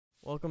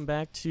Welcome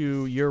back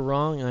to You're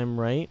Wrong, I'm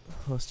Right,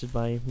 hosted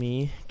by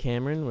me,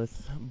 Cameron,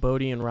 with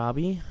Bodhi and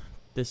Robbie.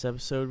 This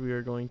episode we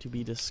are going to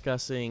be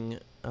discussing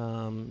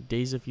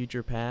Days of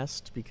Future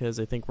Past, because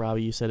I think,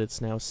 Robbie, you said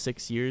it's now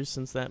 6 years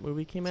since that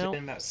movie came It's out.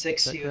 been about Is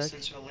 6 years correct?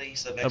 since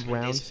release of X-Men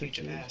Around Days of 6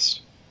 Future years?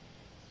 Past.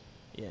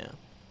 Yeah.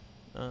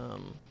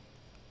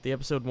 The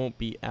episode won't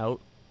be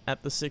out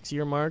at the 6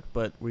 year mark,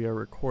 but we are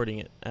recording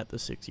it at the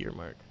 6 year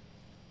mark.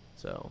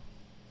 So,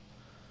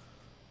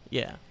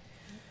 yeah.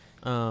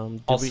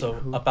 Also,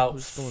 about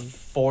who's going?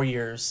 4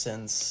 years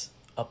since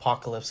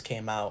Apocalypse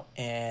came out,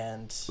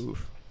 and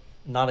Oof.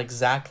 not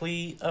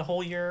exactly a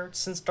whole year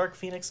since Dark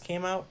Phoenix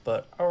came out,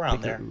 but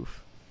around Bigger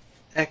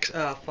there.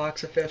 oof.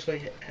 Fox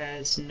officially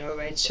has no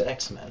rights to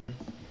X-Men.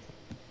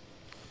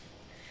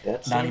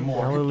 That's Not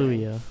anymore.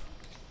 Hallelujah.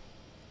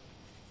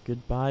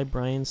 Goodbye,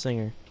 Bryan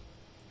Singer.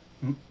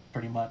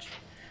 Pretty much.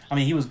 I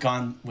mean, he was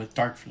gone with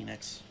Dark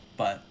Phoenix,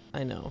 but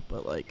I know,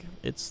 but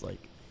it's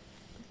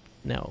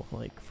no,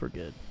 for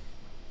good.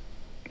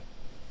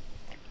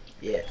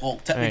 Yeah. well,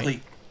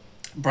 technically,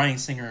 Bryan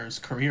Singer's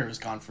career is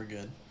gone for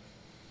good.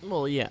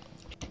 Well, yeah,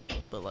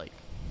 but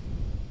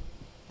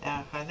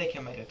Yeah, I think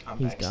he'll make a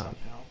comeback gone.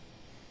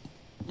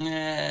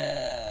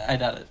 somehow. I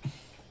doubt it.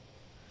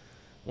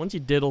 once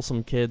you diddle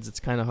some kids, it's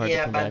kind of hard to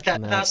Yeah, come but back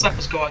from that stuff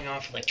was going on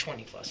for like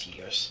 20 plus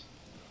years.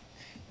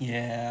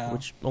 Yeah.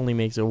 which only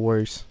makes it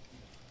worse.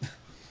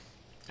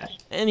 Okay.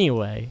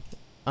 Anyway,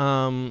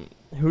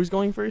 who's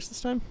going first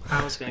this time?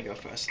 I was gonna go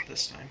first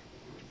this time.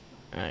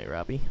 All right,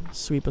 Robbie,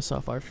 sweep us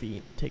off our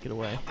feet. Take it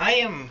away. I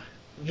am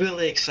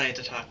really excited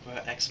to talk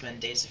about X-Men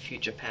Days of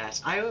Future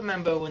Past. I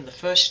remember when the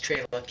first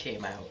trailer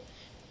came out,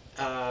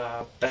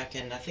 back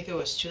in, I think it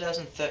was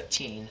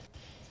 2013,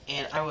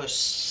 and I was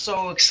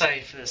so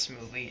excited for this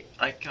movie.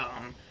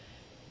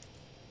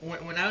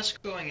 When I was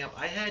growing up,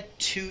 I had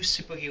two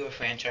superhero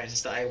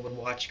franchises that I would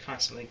watch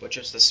constantly, which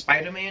was the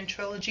Spider-Man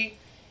trilogy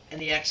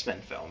and the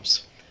X-Men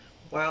films.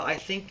 While I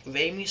think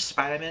Raimi's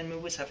Spider-Man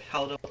movies have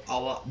held up a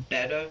lot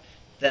better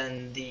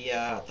than the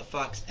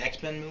Fox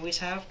X-Men movies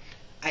have,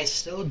 I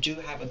still do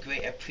have a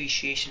great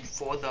appreciation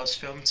for those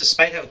films.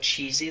 Despite how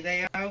cheesy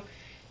they are,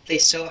 they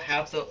still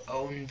have their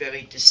own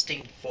very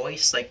distinct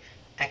voice, like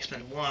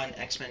X-Men 1,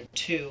 X-Men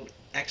 2,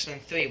 X-Men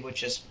 3,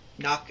 which is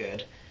not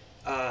good,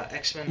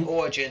 X-Men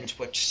Origins,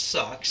 which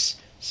sucks.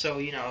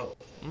 So,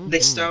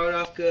 they started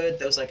off good,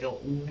 there was like a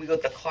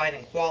weird decline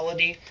in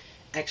quality.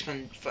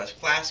 X-Men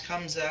First Class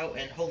comes out,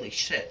 and holy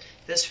shit,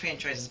 this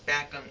franchise is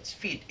back on its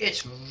feet.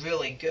 It's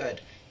really good.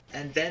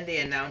 And then they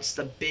announced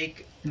the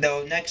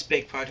next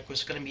big project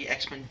was going to be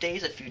X-Men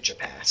Days of Future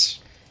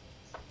Past,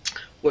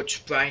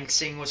 which Bryan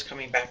Singer was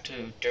coming back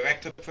to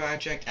direct the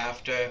project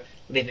after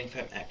leaving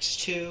from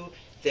X2.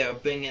 They're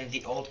bringing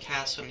the old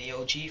cast from the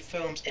OG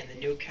films and the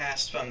new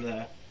cast from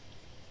the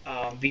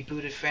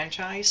rebooted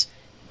franchise.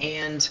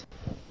 And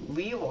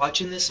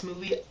rewatching this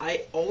movie,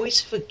 I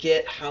always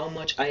forget how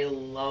much I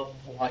love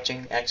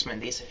watching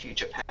X-Men Days of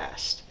Future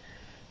Past.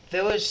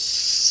 There was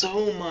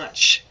so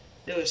much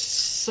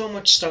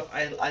stuff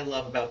I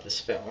love about this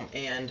film,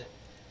 and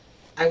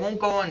I won't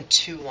go on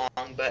too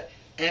long, but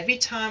every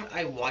time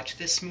I watch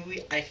this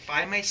movie, I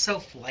find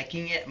myself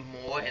liking it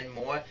more and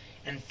more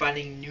and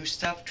finding new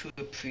stuff to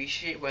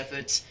appreciate, whether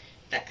it's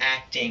the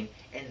acting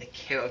and the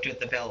character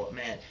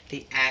development,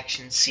 the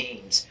action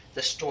scenes,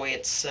 the story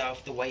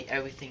itself, the way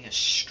everything is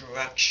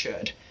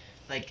structured.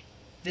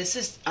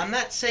 I'm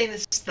not saying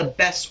this is the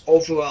best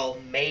overall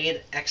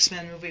made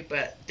X-Men movie,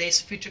 but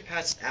Days of Future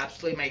Past is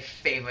absolutely my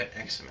favorite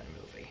X-Men movie.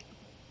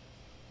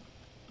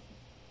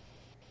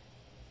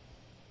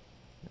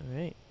 All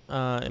right.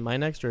 Am I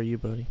next or are you,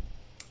 Bodhi?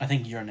 I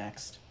think you're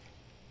next.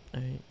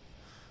 All right.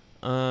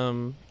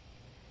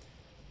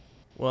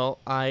 Well,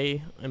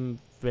 my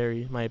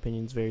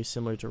opinion's very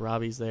similar to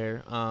Robbie's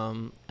there.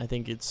 I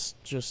think it's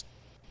just,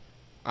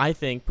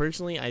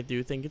 personally, I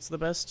do think it's the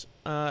best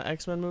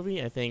X-Men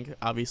movie. I think,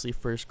 obviously,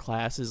 First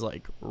Class is,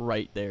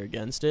 right there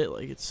against it.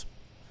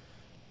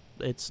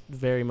 It's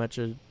very much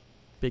a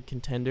big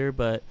contender,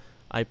 but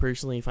I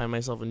personally find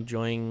myself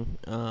enjoying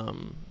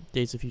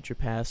Days of Future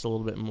Past a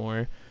little bit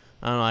more.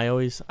 I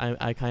don't know,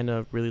 I kind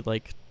of really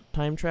like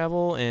time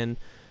travel, and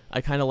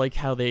I kind of like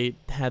how they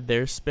had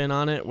their spin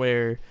on it,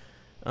 where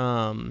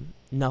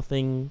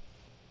nothing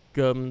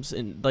comes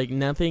in,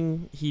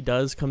 nothing he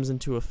does comes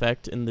into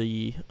effect in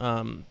the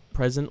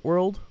present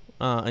world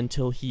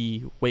until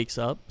he wakes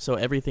up. So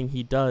everything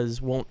he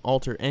does won't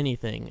alter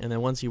anything, and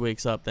then once he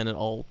wakes up, then it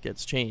all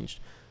gets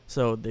changed.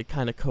 So they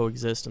kind of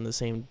coexist in the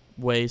same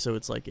way. So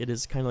it's it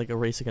is kind of like a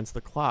race against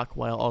the clock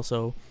while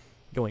also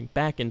going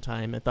back in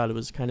time. I thought it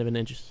was kind of an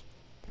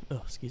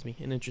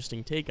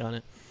interesting take on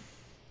it.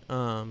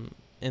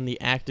 And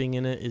the acting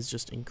in it is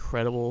just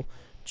incredible.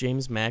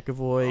 James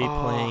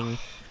McAvoy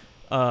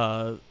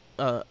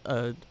playing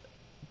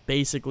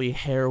basically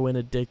heroin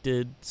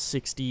addicted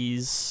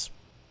 60s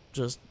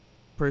just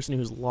person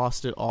who's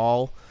lost it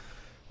all.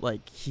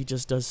 He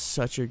just does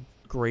such a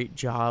great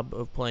job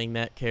of playing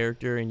that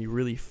character, and you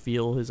really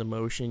feel his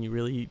emotion.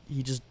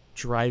 He just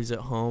drives it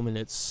home, and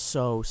it's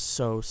so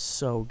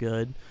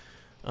good.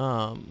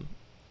 Um,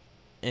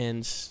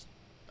 and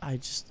I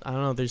don't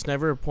know. There's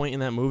never a point in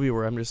that movie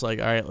where I'm just like,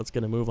 all right, let's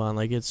get a move on.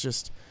 Like it's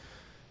just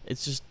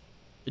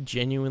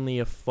genuinely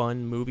a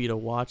fun movie to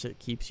watch. It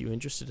keeps you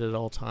interested at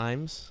all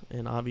times,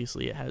 and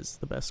obviously it has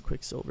the best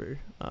Quicksilver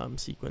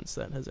sequence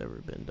that has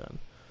ever been done.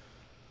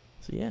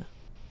 So yeah.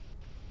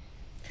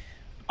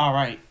 All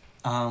right.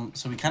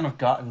 So we kind of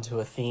got into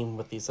a theme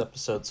with these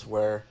episodes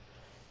where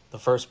the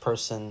first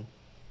person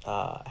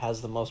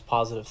has the most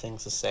positive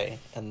things to say,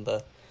 and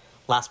the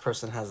last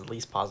person has the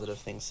least positive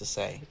things to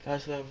say.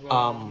 Because of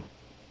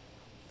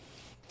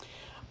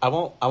I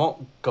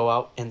won't go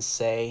out and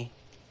say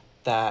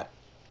that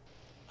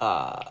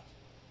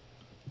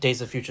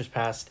Days of Futures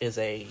Past is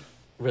a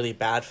really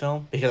bad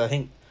film, because I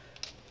think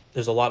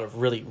there's a lot of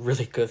really,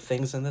 really good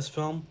things in this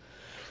film.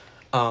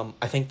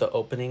 I think the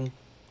opening,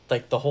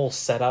 like the whole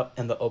setup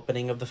and the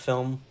opening of the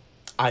film,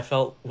 I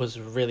felt was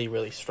really,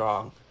 really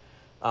strong.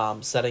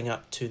 Setting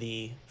up to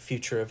the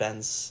future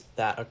events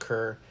that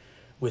occur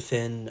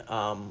within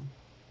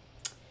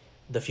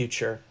the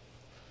future,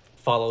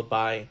 followed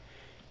by,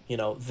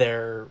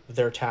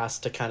 their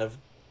task to kind of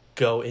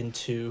go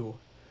into,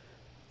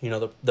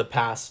 the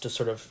past to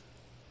sort of,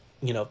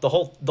 the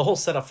whole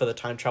setup for the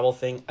time travel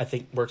thing, I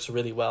think works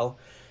really well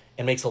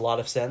and makes a lot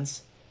of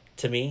sense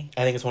to me.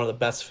 I think it's one of the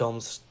best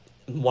films,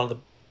 one of the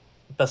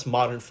best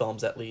modern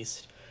films at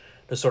least,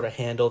 to sort of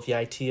handle the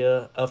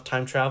idea of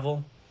time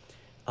travel.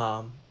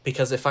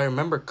 Because if I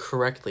remember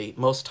correctly,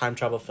 most time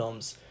travel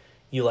films,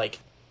 you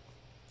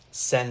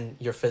send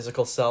your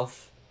physical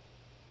self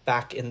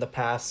back in the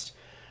past,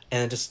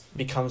 and it just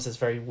becomes this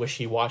very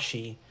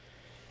wishy-washy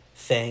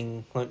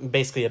thing, like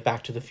basically a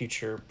Back to the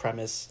Future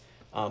premise.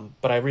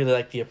 But I really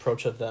like the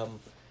approach of them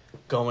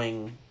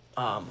going,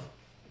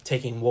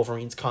 taking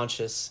Wolverine's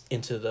conscious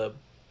into the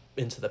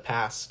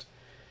past,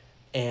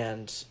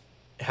 and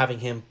having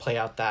him play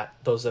out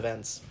those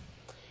events.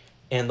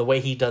 And the way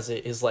he does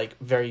it is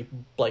very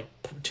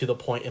to the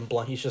point and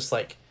blunt. He's just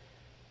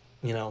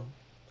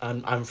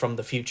I'm from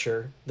the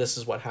future. This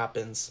is what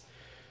happens.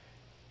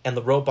 And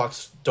the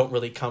roadblocks don't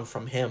really come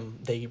from him.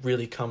 They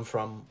really come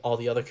from all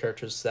the other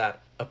characters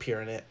that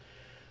appear in it,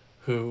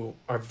 who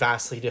are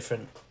vastly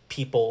different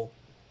people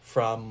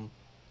from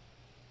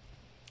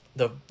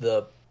the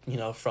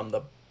from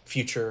the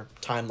future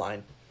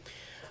timeline.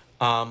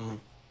 I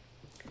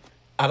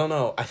don't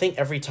know. I think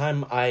every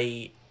time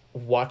I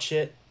watch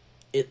it,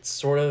 it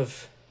sort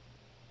of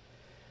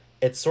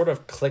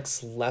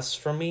clicks less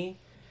for me,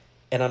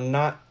 and I'm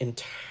not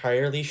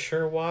entirely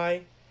sure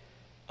why.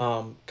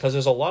 Because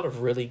there's a lot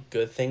of really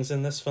good things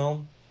in this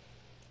film.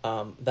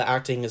 The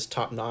acting is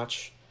top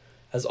notch,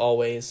 as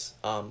always.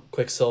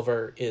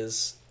 Quicksilver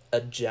is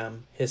a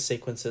gem. His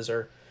sequences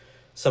are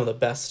some of the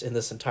best in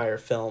this entire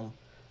film.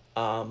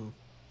 James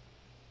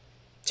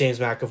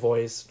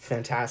McAvoy's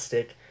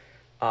fantastic.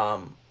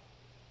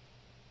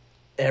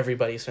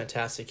 Everybody's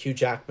fantastic. Hugh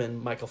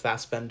Jackman, Michael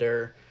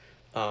Fassbender,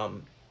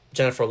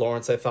 Jennifer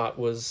Lawrence, I thought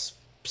was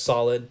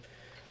solid.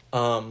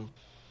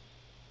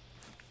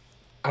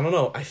 I don't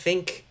know. I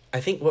think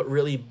what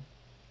really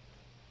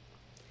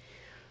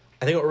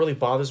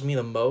bothers me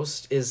the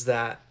most is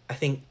that I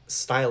think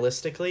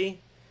stylistically,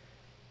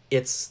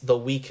 it's the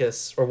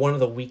weakest, or one of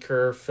the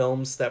weaker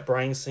films that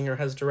Bryan Singer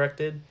has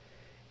directed,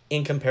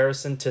 in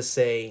comparison to,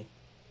 say,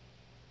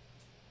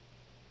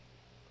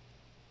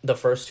 the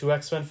first two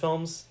X-Men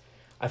films.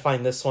 I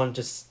find this one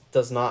just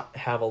does not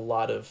have a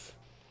lot of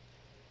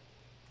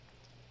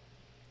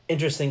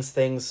interesting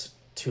things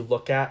to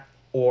look at,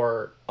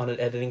 or on an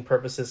editing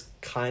purposes,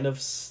 kind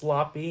of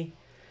sloppy,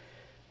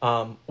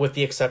 with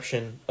the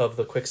exception of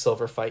the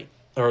Quicksilver fight,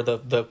 or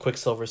the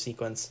Quicksilver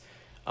sequence.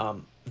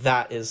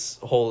 That is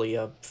wholly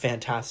a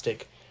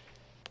fantastic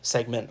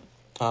segment,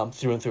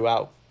 through and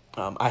throughout.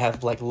 I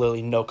have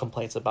literally no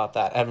complaints about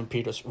that. Evan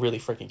Peters really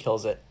freaking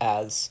kills it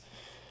as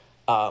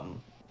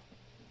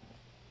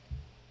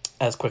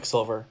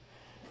Quicksilver.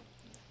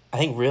 I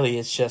think really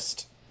it's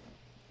just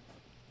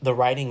the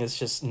writing is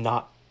just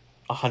not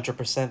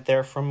 100%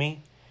 there for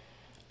me.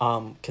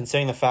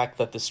 Considering the fact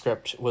that the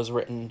script was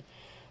written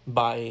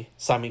by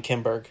Simon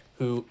Kinberg,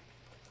 who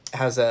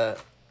has a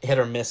hit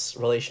or miss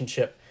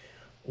relationship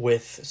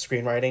with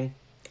screenwriting.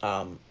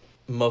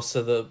 Most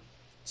of the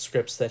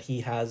scripts that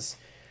he has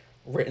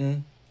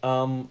written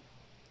are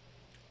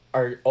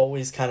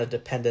always kind of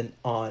dependent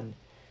on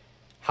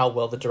how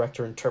well the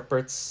director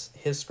interprets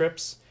his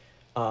scripts.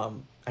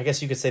 I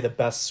guess you could say the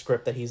best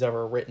script that he's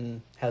ever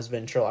written has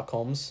been Sherlock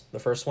Holmes, the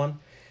first one.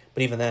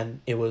 But even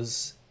then, it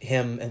was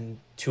him and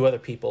two other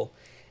people.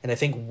 And I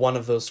think one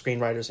of those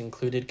screenwriters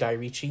included Guy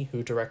Ritchie,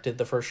 who directed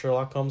the first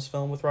Sherlock Holmes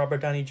film with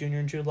Robert Downey Jr.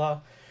 and Jude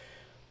Law.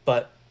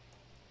 But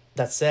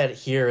that said,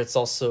 here it's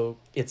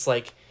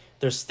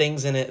there's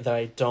things in it that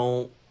I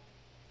don't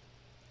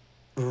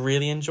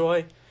really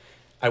enjoy.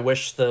 I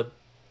wish the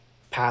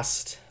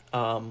present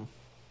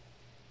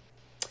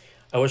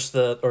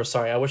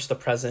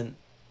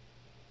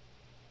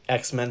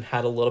X-Men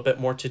had a little bit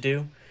more to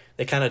do.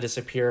 They kind of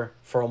disappear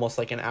for almost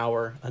an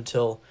hour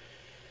until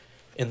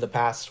in the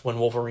past, when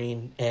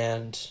Wolverine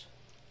and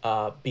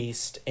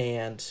Beast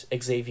and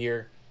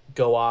Xavier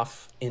go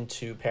off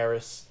into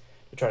Paris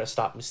to try to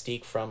stop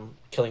Mystique from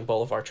killing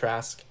Bolivar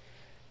Trask.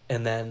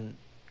 And then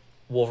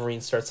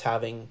Wolverine starts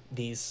having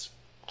these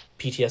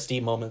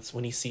PTSD moments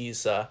when he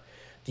sees the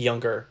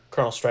younger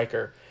Colonel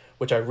Stryker,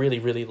 which I really,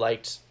 really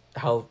liked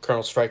how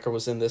Colonel Stryker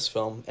was in this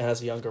film and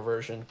as a younger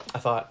version. I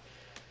thought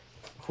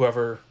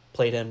whoever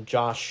played him,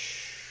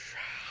 Josh,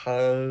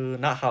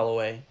 not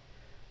Holloway,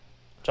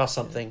 Josh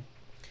something.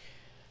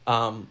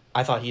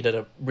 I thought he did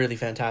a really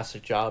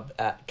fantastic job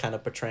at kind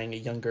of portraying a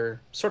younger,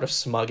 sort of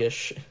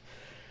smuggish.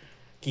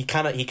 He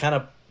kind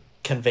of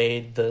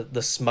conveyed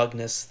the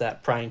smugness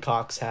that Brian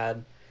Cox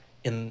had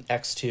in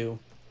X2,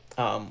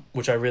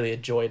 which I really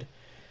enjoyed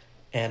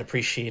and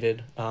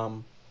appreciated. I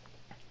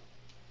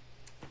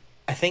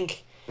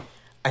think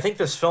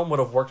this film would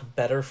have worked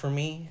better for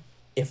me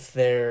if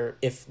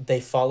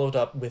they followed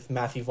up with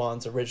Matthew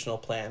Vaughn's original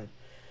plan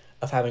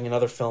of having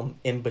another film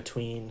in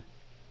between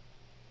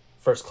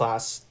First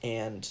Class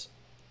and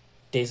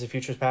Days of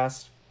Future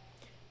Past,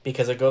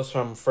 because it goes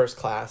from First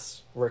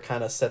Class, where it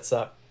kind of sets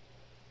up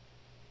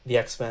the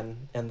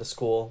X-Men and the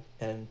school,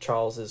 and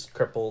Charles is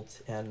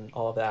crippled and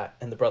all of that,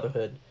 and the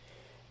Brotherhood,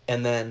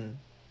 and then,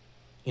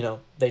 you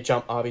know, they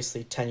jump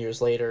obviously 10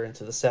 years later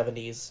into the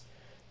 70s,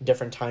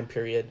 different time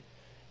period,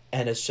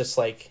 and it's just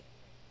like,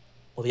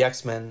 well, the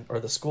X-Men, or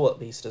the school at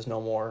least, is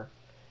no more.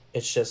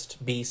 It's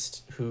just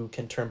Beast, who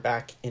can turn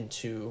back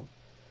into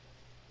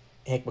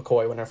Hank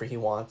McCoy whenever he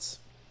wants.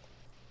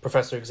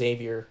 Professor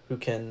Xavier, who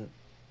can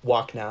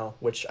walk now,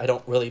 which I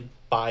don't really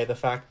buy the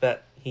fact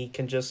that he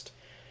can just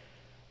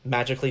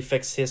magically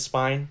fix his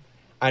spine.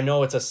 I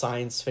know it's a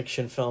science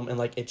fiction film and,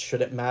 like, it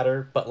shouldn't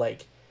matter, but,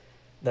 like,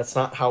 that's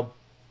not how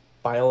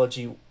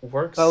biology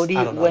works. Bodhi,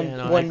 I don't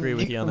know. I agree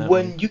with you on that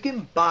when one. you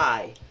can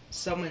buy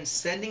someone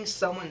sending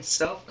someone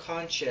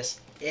self-conscious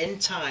in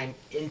time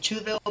into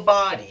their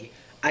body,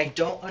 I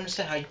don't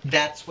understand how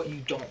that's what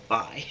you don't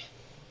buy.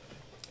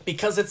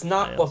 Because it's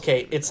not,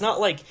 okay, it's not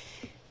like,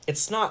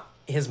 it's not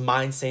his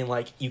mind saying,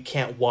 like, you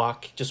can't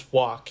walk, just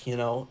walk, you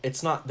know?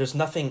 It's not, there's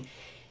nothing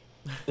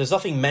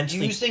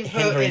mentally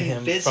hindering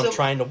him from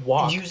trying to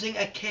walk. Using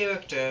a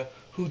character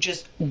who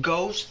just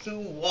goes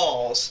through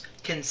walls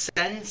can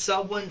send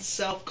someone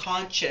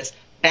self-conscious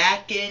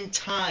back in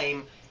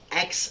time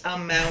X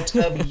amount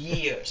of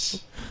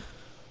years.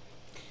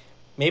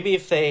 Maybe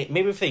if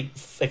they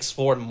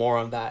explored more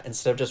on that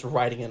instead of just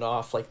writing it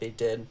off like they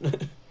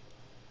did.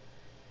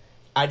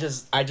 I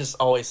just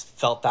always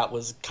felt that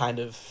was kind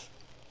of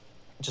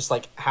just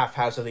like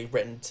haphazardly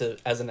written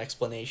as an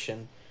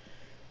explanation.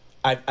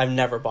 I've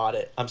never bought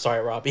it. I'm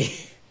sorry, Robbie.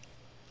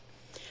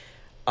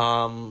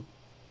 I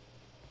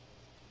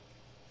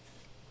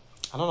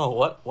don't know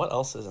what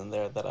else is in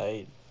there that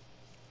I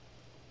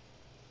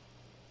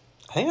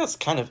think that's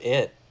kind of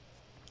it.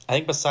 I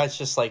think besides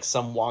just like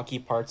some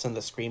wonky parts in the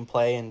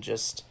screenplay and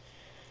just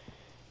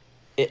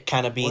it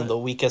kind of being the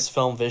weakest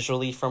film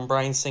visually from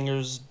Bryan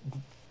Singer's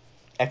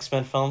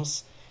X-Men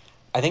films,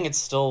 I think it's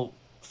still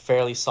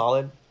fairly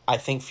solid. I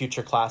think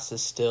Future Class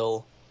is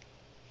still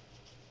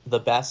the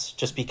best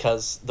just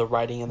because the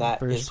writing in that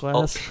First is...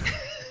 Class? Oh,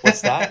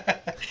 what's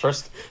that?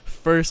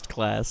 First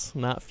Class,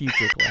 not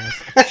Future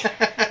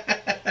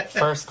Class.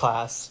 First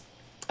Class.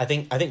 I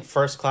think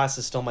First Class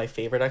is still my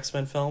favorite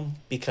X-Men film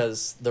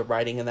because the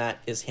writing in that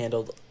is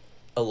handled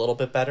a little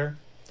bit better.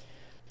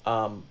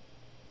 But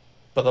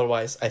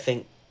otherwise, I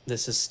think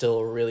this is still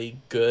a really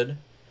good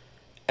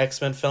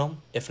X-Men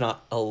film, if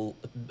not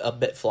a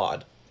bit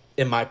flawed,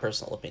 in my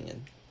personal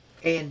opinion.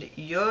 And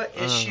your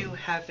issue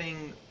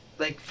having,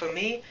 like, for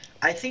me,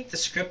 I think the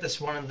script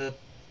is one of the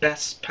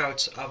best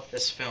parts of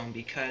this film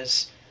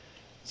because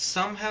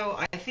somehow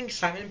I think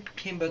Simon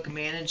Kinberg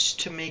managed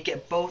to make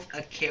it both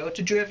a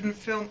character-driven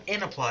film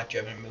and a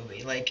plot-driven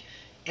movie. Like,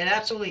 it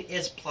absolutely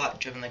is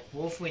plot-driven. Like,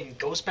 Wolverine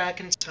goes back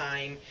in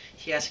time,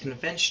 he has to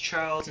convince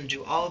Charles and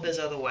do all of his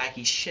other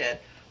wacky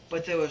shit,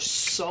 but there was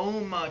so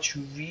much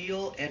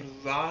real and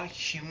raw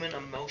human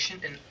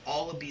emotion in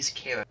all of these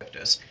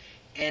characters.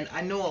 And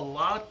I know a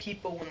lot of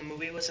people, when the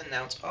movie was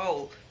announced,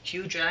 oh,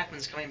 Hugh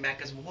Jackman's coming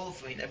back as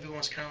Wolverine,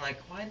 everyone's kind of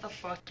like, why the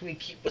fuck do we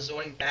keep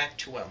resorting back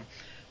to him?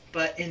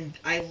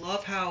 I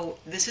love how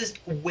this is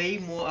way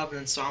more of an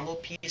ensemble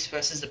piece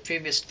versus the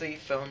previous three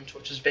films,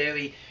 which was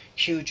very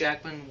Hugh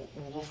Jackman,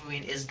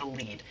 Wolverine is the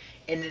lead.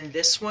 And in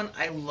this one,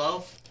 I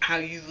love how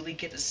you really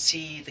get to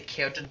see the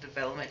character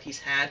development he's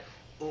had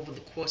over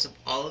the course of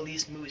all of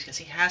these movies, because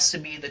he has to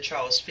be the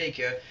Charles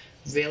figure,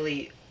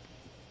 really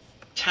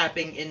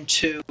tapping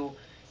into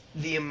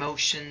the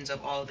emotions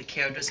of all of the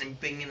characters and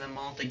bringing them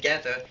all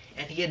together.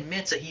 And he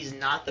admits that he's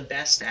not the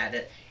best at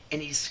it,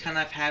 and he's kind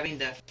of having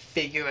to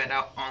figure it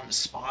out on the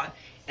spot.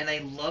 And I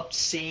loved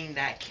seeing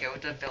that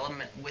character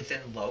development within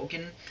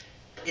Logan.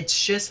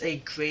 It's just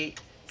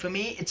for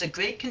me, it's a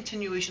great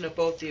continuation of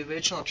both the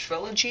original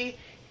trilogy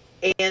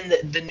and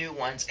the new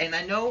ones. And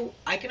I know,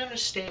 I can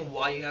understand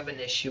why you have an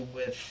issue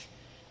with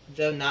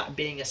there not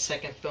being a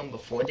second film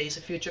before Days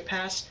of Future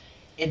Past.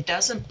 It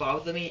doesn't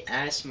bother me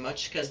as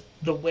much because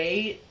the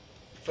way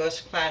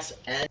First Class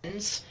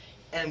ends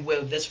and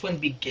where this one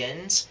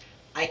begins,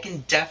 I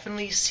can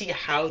definitely see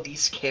how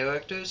these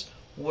characters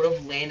would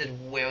have landed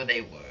where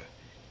they were.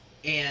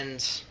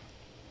 And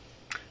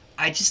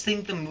I just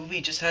think the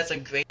movie just has a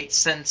great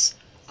sense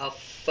of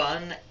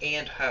fun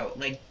and heart.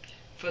 Like,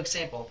 for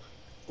example,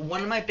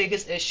 one of my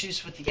biggest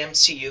issues with the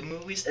MCU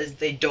movies is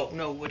they don't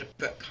know where to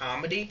put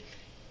comedy.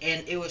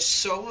 And it was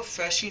so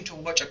refreshing to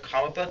watch a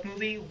comic book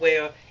movie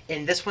where,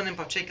 in this one in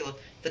particular,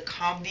 the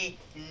comedy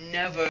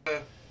never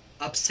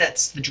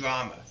upsets the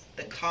drama.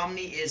 The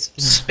comedy is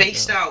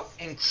spaced No. out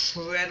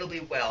incredibly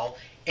well,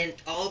 and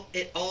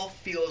it all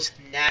feels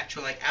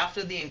natural. Like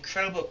after the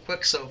incredible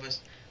Quicksilver,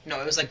 no,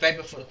 it was like right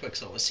before the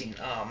Quicksilver scene.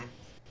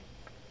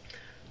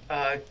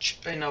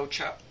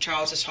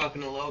 Charles is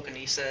talking to Logan.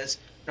 He says,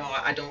 "No,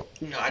 I don't.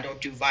 No, I don't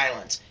do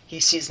violence." He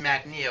sees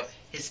Magneto.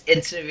 His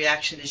instant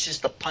reaction is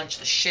just to punch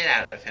the shit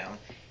out of him,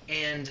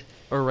 and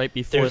Or right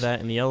before There's that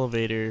in the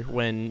elevator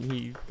when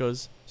he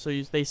goes, so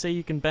they say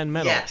you can bend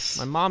metal. yes,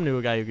 My mom knew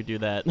a guy who could do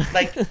that.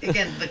 like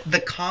again, the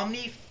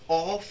comedy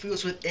all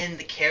feels within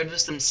the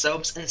characters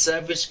themselves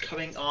instead of just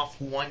coming off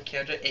one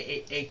character,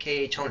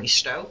 aka Tony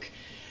Stark,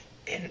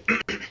 and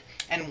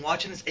and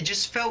watching this, it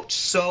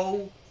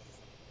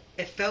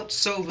felt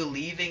so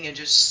relieving and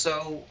just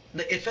so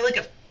it felt like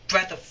a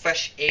breath of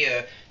fresh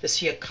air to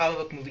see a comic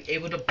book movie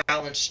able to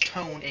balance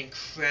tone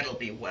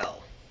incredibly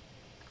well.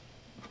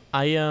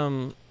 I I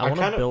want to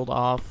kind of build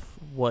off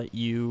what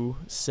you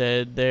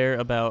said there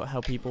about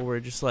how people were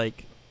just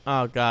like,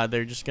 oh god,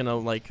 they're just gonna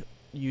like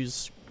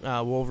use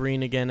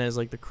Wolverine again as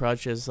like the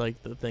crutch, as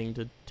like the thing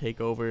to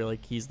take over,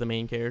 like he's the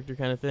main character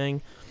kind of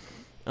thing.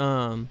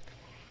 Um,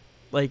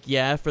 like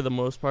yeah, for the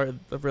most part,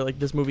 for like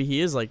this movie, he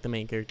is like the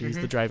main character. He's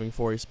Mm-hmm. the driving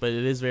force, but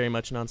it is very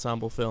much an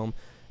ensemble film,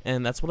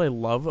 and that's what I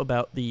love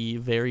about the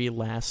very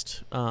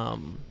last,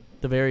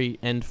 the very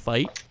end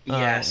fight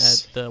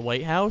Yes. at the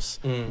White House,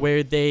 mm,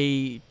 where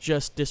they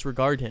just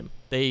disregard him.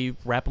 They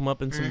wrap him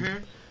up in some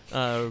Mm-hmm.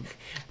 uh,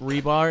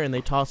 rebar and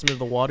they toss him into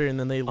the water, and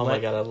then they oh my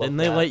god, I love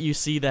that. let you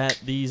see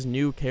that these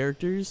new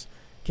characters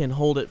can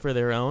hold it for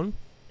their own,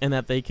 and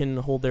that they can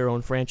hold their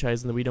own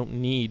franchise, and that we don't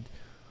need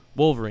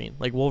Wolverine.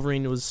 Like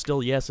Wolverine was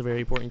still, yes, a very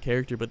important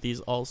character, but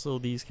these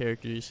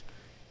characters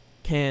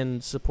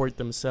can support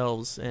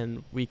themselves,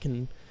 and we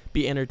can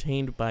be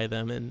entertained by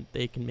them, and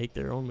they can make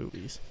their own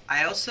movies.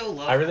 I also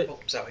love. I really- Oh,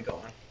 sorry, go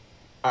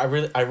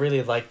on. I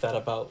really like that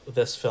about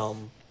this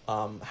film.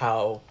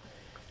 How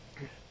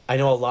I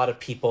know a lot of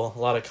people, a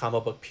lot of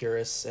comic book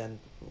purists, and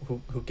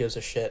who gives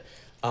a shit,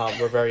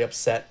 were very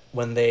upset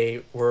when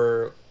they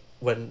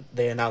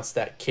announced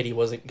that Kitty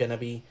wasn't gonna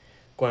be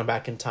going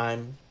back in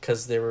time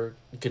because they were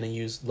gonna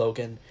use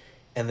Logan,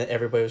 and then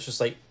everybody was just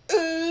like,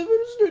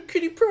 "There's no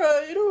Kitty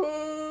Pryde."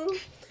 Oh.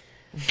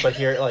 But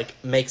here it like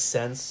makes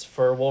sense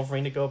for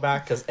Wolverine to go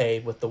back because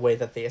with the way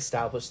that they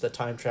established the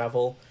time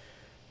travel,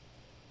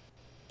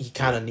 he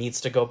kind of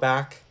needs to go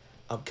back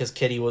because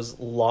Kitty was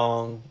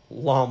long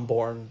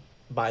born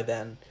by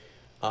then,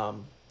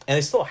 and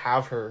they still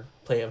have her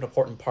play an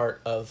important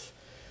part of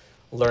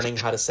learning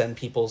how to send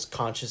people's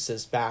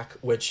consciousness back,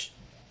 which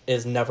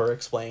is never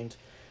explained.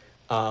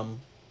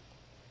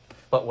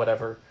 But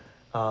whatever.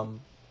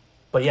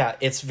 But yeah,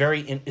 it's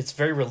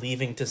very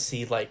relieving to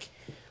see like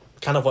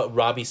kind of what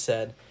Robbie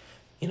said.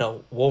 You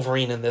know,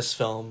 Wolverine in this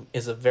film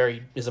is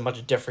a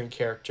much different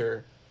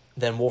character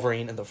than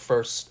Wolverine in the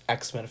first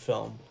X-Men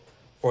film,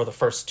 or the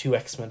first two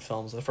X-Men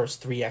films, the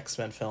first three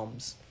X-Men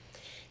films.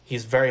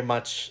 He's very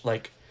much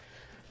like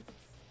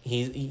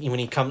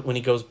when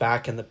he goes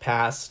back in the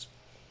past,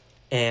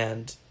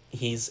 and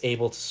he's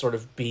able to sort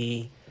of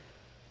be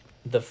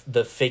the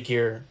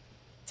figure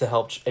to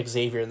help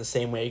Xavier in the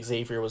same way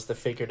Xavier was the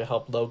figure to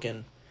help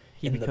Logan.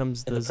 He in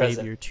becomes in the present.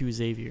 Xavier to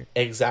Xavier.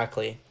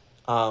 Exactly.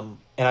 And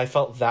I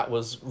felt that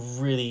was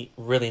really,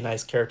 really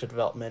nice character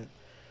development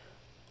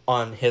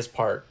on his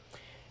part.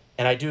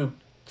 And I do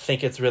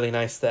think it's really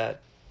nice that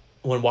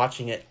when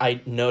watching it,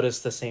 I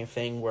noticed the same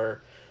thing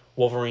where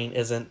Wolverine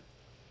isn't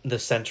the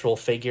central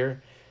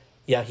figure.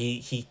 Yeah,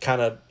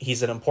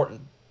 he's an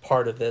important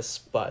part of this,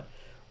 but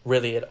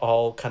really it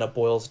all kind of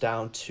boils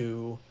down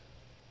to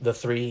the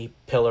three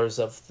pillars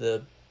of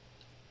the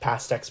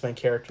past X-Men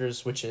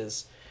characters, which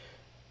is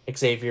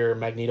Xavier,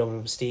 Magneto,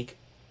 and Mystique.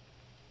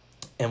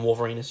 And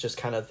Wolverine is just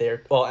kind of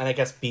there. Well, and I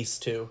guess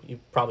Beast too.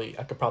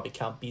 I could probably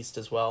count Beast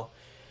as well.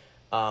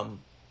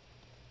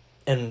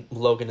 And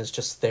Logan is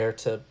just there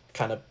to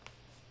kind of,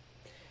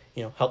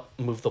 help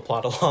move the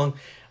plot along.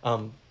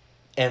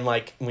 And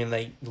like when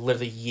they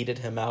literally yeeted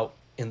him out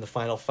in the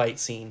final fight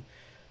scene,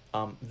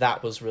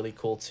 that was really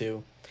cool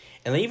too.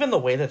 And even the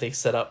way that they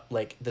set up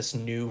like this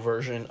new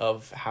version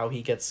of how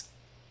he gets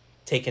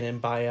taken in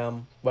by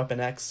Weapon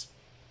X,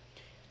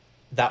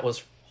 that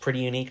was pretty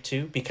unique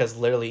too, because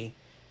literally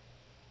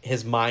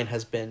his mind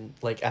has been,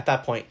 like, at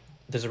that point,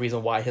 there's a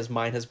reason why his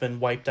mind has been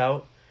wiped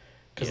out,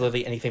 because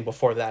literally anything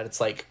before that, it's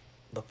like,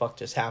 the fuck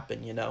just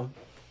happened, So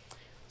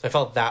I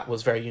felt that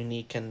was very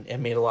unique, and it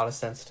made a lot of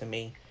sense to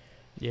me.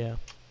 Yeah.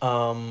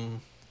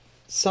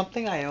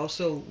 Something I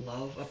also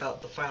love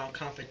about the final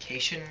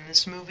confrontation in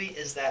this movie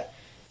is that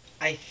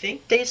I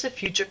think Days of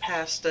Future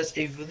Past does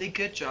a really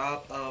good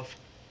job of,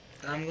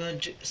 I'm going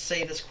to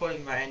say this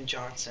quoting Ryan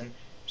Johnson,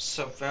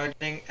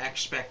 subverting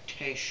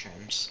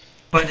expectations.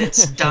 But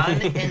it's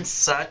done in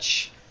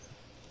such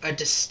a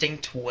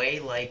distinct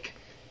way. Like,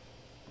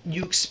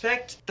 you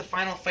expect the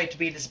final fight to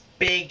be this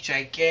big,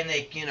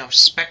 gigantic,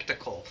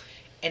 spectacle.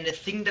 And the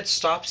thing that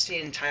stops the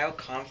entire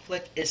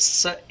conflict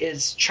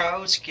is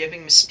Charles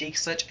giving Mystique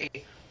such a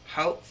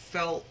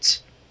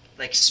heartfelt,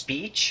 like,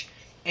 speech,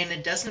 and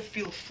it doesn't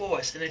feel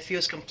forced, and it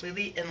feels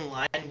completely in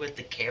line with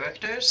the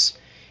characters.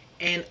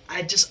 And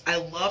I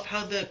love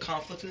how the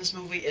conflict in this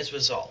movie is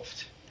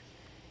resolved.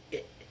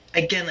 It,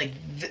 again, like,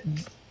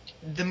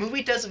 the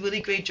movie does a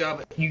really great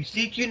job. You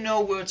think you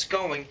know where it's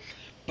going,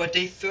 but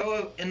they throw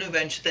an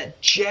intervention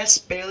that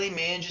just barely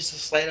manages to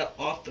slide it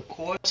off the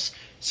course,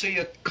 so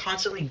you're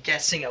constantly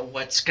guessing at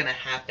what's going to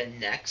happen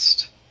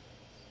next.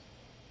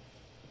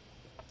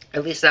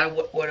 At least that's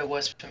what it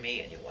was for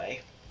me,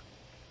 anyway.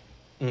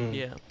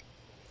 Yeah.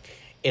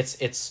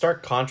 It's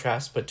stark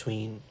contrast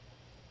between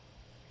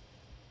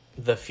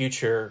the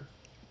future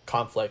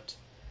conflict,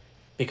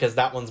 because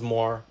that one's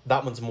more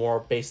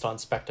based on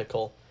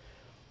spectacle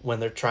when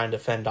they're trying to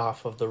fend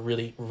off of the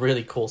really,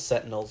 really cool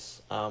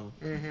Sentinels. I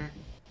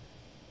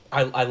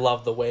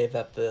love the way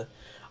that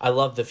I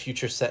love the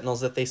future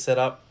Sentinels that they set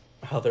up,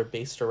 how they're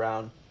based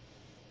around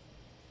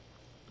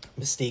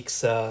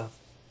Mystique's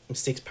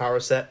power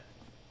set,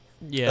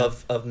 Yeah.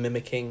 of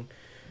mimicking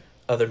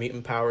other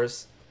mutant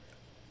powers.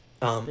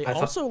 They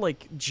also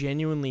like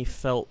genuinely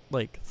felt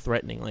like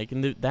threatening. Like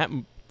in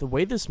the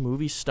way this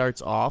movie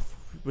starts off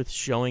with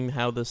showing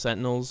how the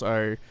Sentinels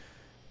are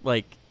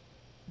like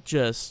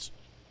just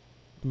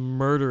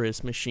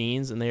murderous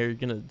machines, and they're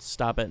gonna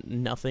stop at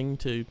nothing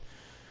to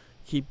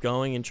keep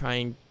going and try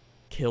and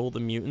kill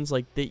the mutants.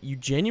 Like you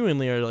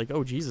genuinely are like,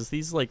 oh Jesus,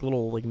 these like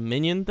little like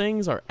minion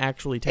things are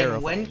actually terrifying.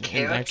 And when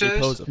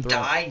characters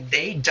die,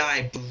 they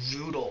die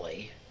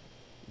brutally.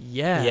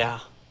 Yeah. Yeah.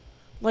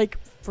 Like,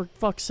 for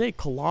fuck's sake,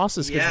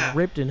 Colossus gets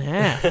ripped in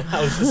half.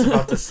 I was just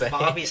about to say.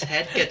 Bobby's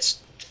head gets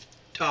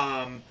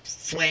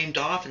flamed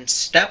off and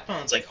stepped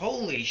on. It's like,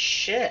 holy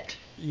shit.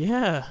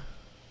 Yeah.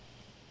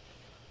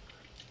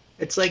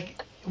 It's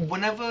like,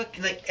 whenever,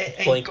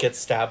 like... Blink gets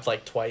stabbed,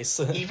 like,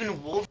 twice.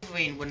 Even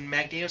Wolverine, when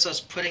Magneto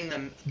was putting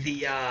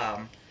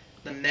the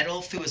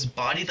metal through his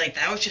body, like,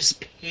 that was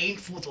just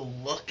painful to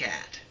look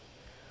at.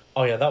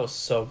 Oh, yeah, that was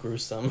so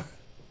gruesome.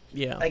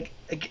 Yeah. Like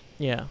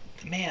yeah.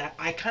 Man,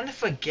 I kind of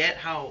forget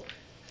how...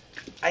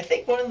 I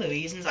think one of the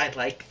reasons I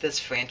like this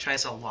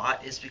franchise a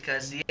lot is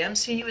because the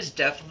MCU is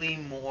definitely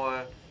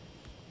more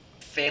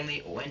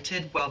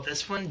family-oriented, while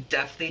this one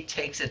definitely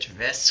takes its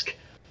risk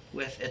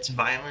with its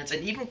violence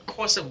and even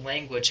course of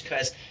language,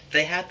 because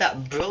they had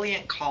that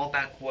brilliant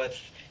callback with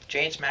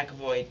James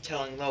McAvoy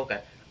telling Logan,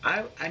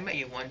 I met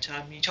you one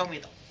time, you told me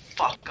to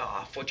fuck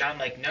off, which I'm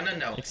like,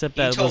 no. Except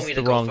that was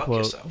the wrong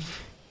quote.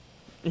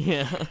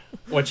 Yeah.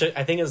 Which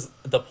I think is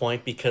the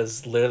point,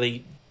 because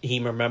literally he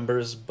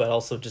remembers, but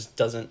also just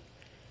doesn't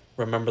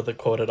remember the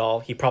quote at all.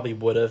 He probably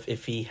would have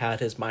if he had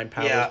his mind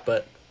powers,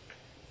 but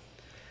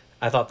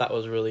I thought that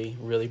was really,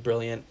 really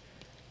brilliant.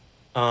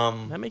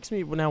 That makes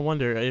me now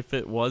wonder if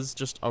it was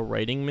just a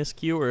writing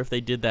miscue or if they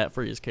did that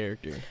for his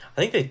character.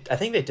 I think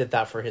they did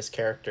that for his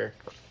character.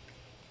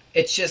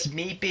 It's just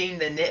me being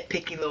the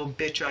nitpicky little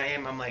bitch I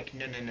am. I'm like,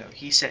 no.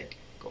 He said,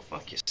 go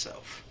fuck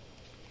yourself.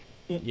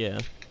 Yeah.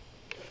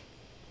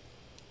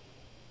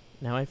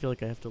 Now I feel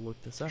like I have to look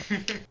this up.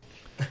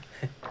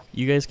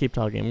 You guys keep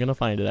talking. I'm going to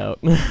find it out.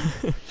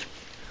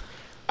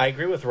 I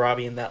agree with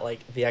Robbie in that,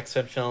 like, the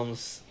X-Men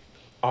films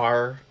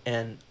are,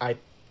 and I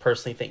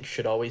personally think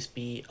should always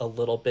be, a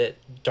little bit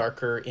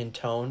darker in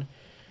tone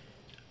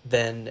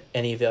than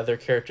any of the other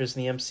characters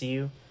in the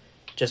MCU,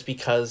 just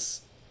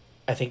because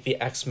I think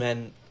the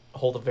X-Men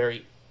hold a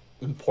very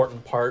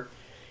important part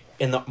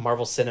in the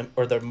Marvel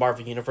or the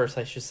Marvel Universe,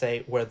 I should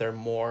say, where they're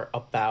more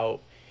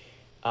about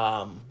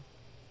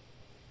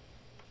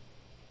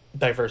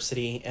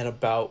diversity and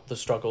about the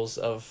struggles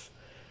of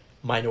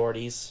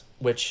minorities,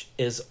 which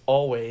is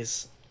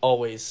always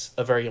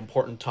a very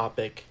important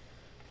topic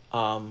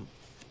to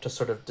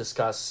sort of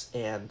discuss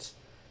and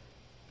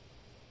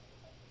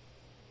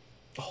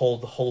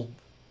hold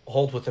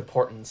with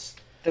importance.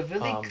 The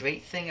really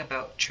great thing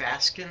about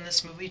Trask in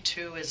this movie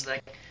too is,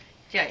 like,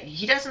 yeah,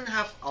 he doesn't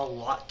have a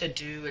lot to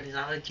do, and it's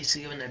not like you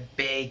see him in a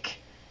big,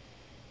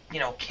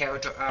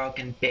 character arc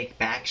and big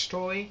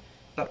backstory.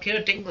 But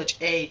Peter Dinklage,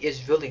 A,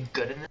 is really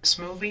good in this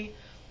movie,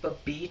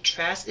 but B,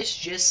 Trask is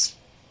just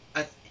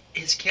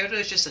his character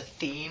is just a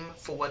theme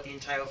for what the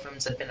entire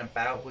films have been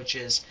about, which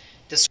is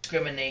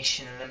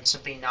discrimination and them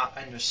simply not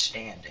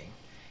understanding.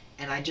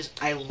 And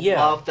I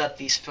love that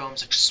these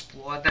films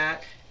explore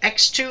that.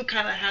 X2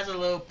 kind of has a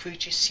little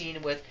preachy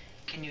scene with,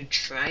 can you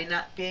try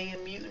not being a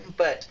mutant?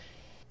 But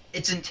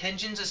its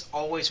intentions is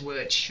always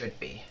where it should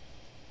be.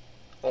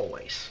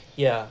 Always.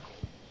 Yeah.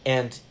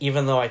 And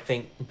even though I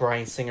think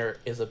Bryan Singer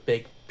is a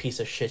big piece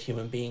of shit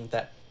human being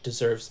that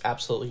deserves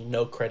absolutely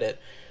no credit,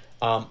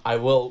 I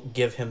will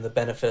give him the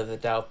benefit of the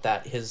doubt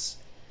that his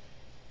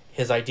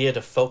his idea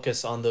to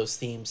focus on those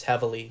themes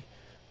heavily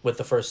with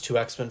the first two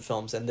X-Men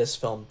films and this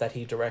film that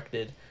he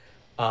directed,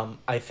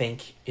 I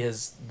think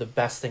is the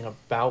best thing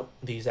about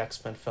these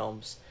X-Men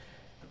films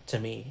to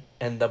me,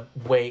 and the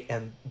way,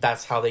 and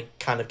that's how they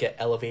kind of get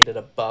elevated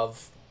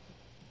above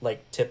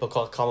like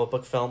typical comic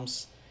book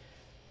films,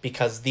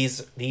 because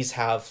these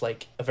have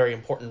like a very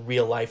important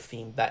real life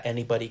theme that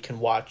anybody can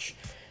watch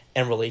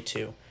and relate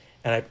to.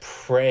 And I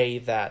pray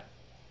that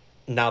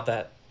now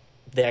that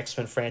the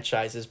X-Men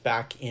franchise is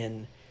back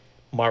in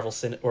Marvel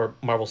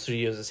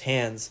Studios'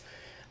 hands,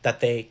 that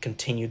they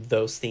continued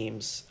those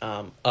themes.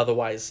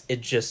 Otherwise,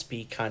 it'd just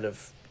be kind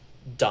of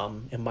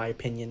dumb, in my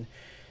opinion,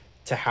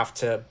 to have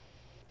to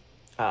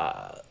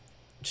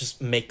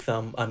just make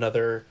them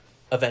another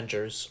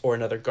Avengers or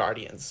another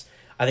Guardians.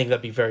 I think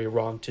that'd be very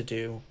wrong to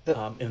do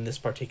in this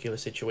particular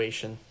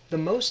situation. The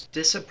most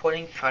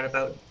disappointing part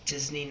about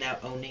Disney now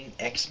owning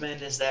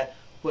X-Men is that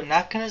we're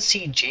not going to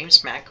see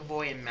James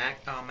McAvoy and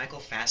Michael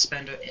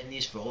Fassbender in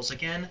these roles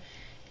again.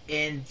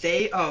 And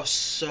they are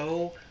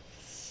so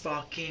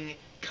fucking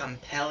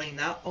compelling,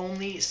 not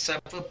only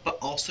separate but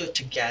also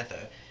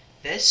together.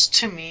 This,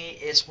 to me,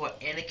 is what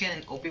Anakin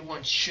and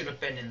Obi-Wan should have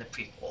been in the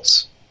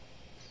prequels.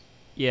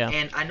 Yeah.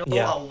 And I know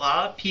Yeah. a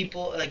lot of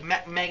people, like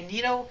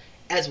Magneto,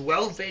 as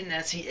well written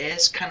as he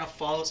is, kind of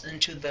falls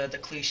into the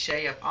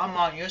cliche of I'm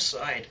on your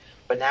side,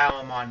 but now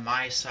I'm on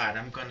my side.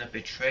 I'm gonna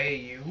betray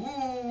you.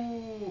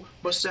 Ooh,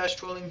 mustache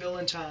twirling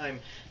villain time.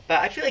 But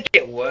I feel like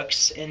it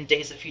works in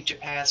Days of Future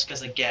Past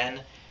because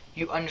again,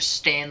 you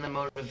understand the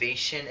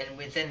motivation, and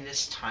within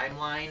this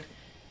timeline,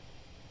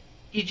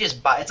 you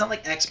just buy. It's not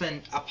like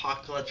X-Men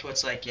Apocalypse where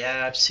it's like,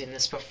 yeah, I've seen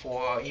this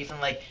before. Or even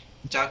like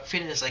Dark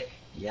Phoenix is like,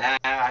 yeah,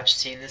 I've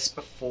seen this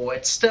before.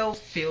 It still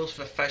feels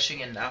refreshing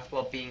enough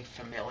while being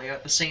familiar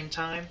at the same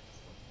time.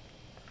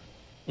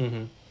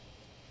 Mm-hmm.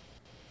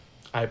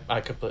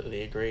 I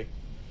completely agree.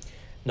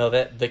 No,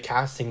 that the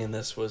casting in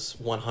this was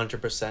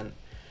 100%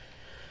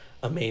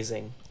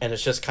 amazing, and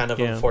it's just kind of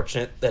Yeah.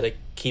 unfortunate that it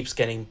keeps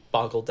getting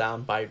boggled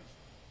down by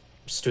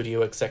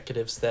studio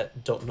executives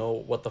that don't know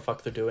what the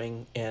fuck they're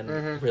doing and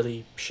Mhm.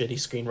 really shitty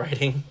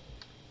screenwriting.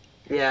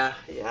 Yeah,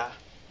 yeah.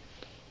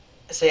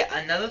 So yeah,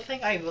 another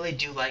thing I really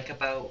do like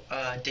about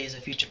Days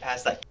of Future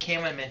Past that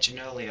Cameron mentioned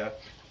earlier,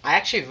 I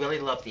actually really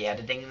love the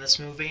editing in this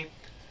movie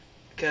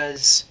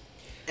because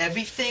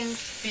everything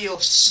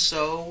feels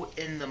so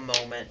in the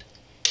moment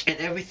and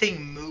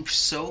everything moves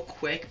so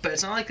quick, but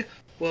it's not like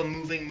we're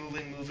moving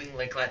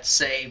like let's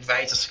say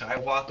Rise of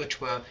Skywalker, to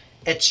where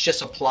it's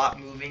just a plot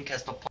moving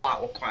because the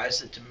plot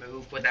requires it to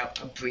move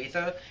without a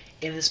breather.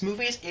 And this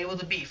movie is able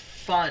to be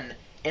fun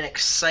and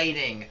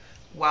exciting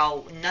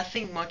while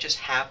nothing much is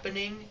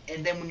happening,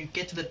 and then when you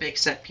get to the big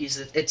set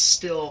pieces, it's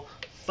still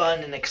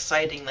fun and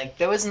exciting. Like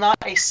there is not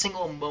a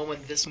single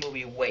moment this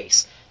movie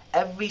wastes.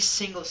 Every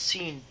single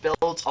scene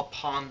builds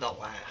upon the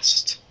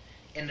last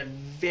in a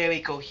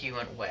very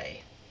coherent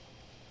way.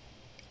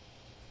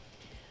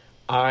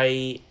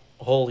 I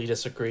wholly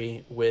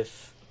disagree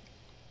with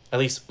at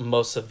least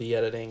most of the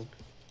editing.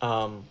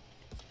 Um,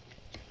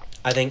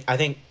 I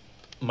think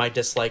my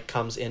dislike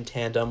comes in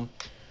tandem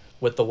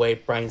with the way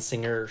Bryan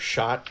Singer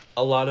shot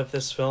a lot of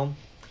this film,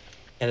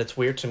 and it's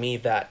weird to me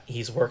that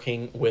he's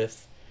working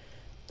with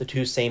the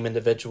two same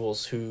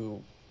individuals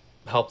who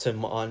helped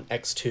him on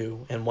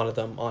X2 and one of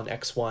them on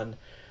X1.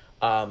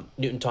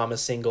 Newton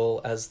Thomas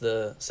Single as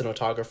the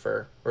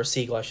cinematographer, or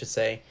Siegel, I should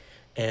say,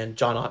 and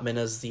John Ottman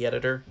as the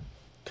editor,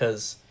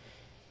 because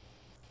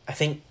I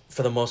think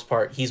for the most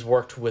part he's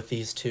worked with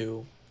these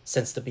two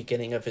since the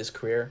beginning of his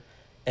career,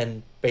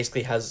 and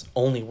basically has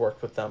only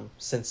worked with them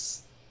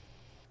since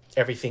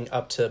everything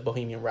up to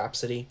Bohemian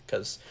Rhapsody,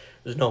 because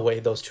there's no way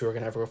those two are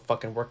gonna ever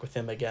fucking work with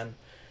him again.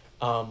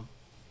 Um,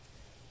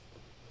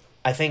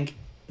 I think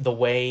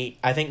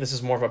this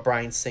is more of a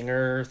Bryan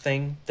Singer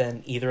thing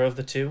than either of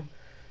the two.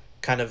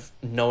 Kind of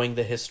knowing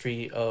the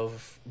history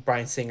of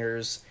Bryan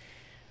Singer's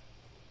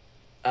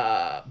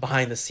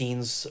behind the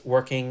scenes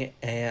working,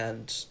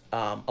 and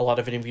a lot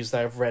of interviews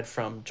that I've read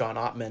from John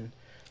Ottman,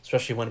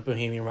 especially when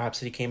Bohemian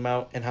Rhapsody came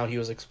out, and how he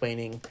was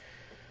explaining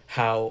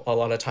how a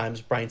lot of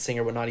times Bryan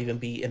Singer would not even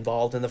be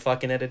involved in the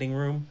fucking editing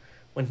room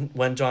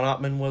when John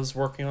Ottman was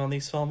working on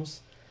these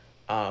films.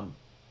 Um,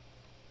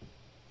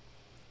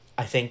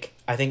 I think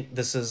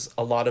this is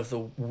a lot of the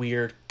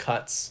weird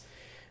cuts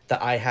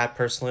that I had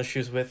personal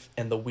issues with,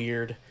 and the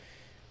weird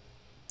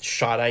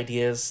shot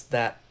ideas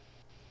that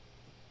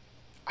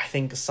I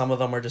think some of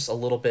them are just a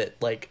little bit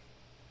like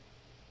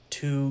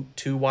too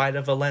wide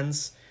of a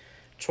lens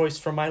choice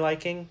for my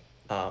liking.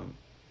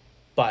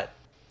 But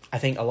I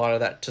think a lot of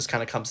that just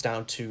kind of comes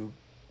down to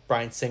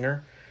Bryan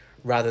Singer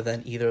rather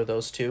than either of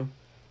those two.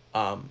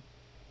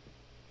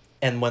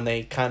 And when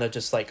they kind of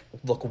just like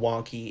look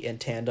wonky in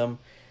tandem,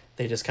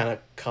 they just kind of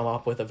come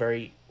up with a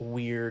very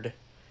weird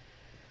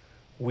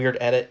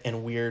edit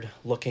and weird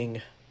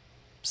looking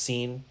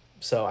scene.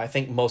 So I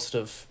think most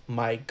of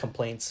my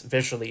complaints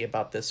visually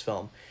about this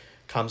film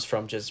comes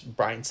from just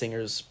Bryan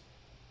Singer's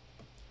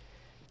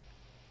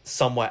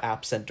somewhat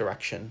absent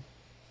direction.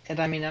 And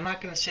I mean, I'm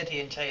not going to sit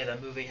here and tell you the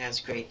movie has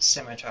great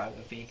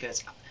cinematography,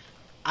 because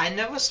I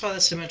never saw the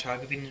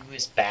cinematography in the movie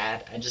as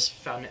bad. I just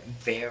found it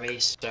very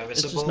It's just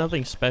serviceable.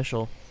 nothing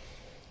special.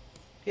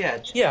 Yeah,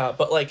 Yeah,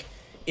 but like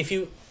if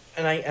you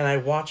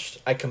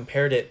I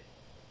compared it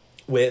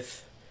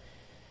with,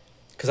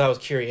 because I was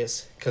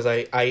curious, because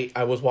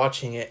I was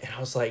watching it and I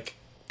was like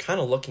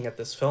kind of looking at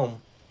this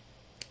film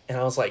and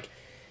I was like,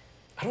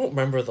 I don't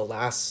remember the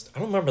last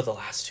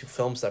two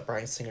films that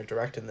Bryan Singer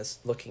directed this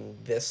looking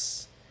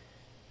this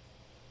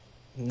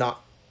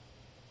not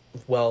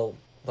well,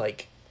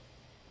 like,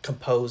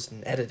 composed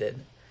and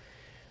edited.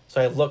 So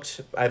I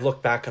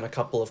looked back on a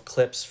couple of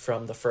clips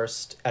from the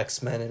first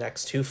X-Men and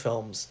X2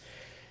 films,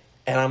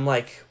 and I'm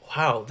like,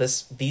 wow,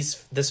 this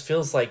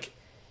feels like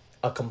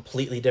a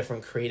completely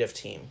different creative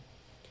team.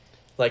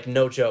 Like,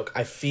 no joke.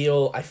 I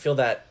feel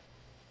that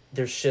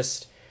there's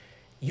just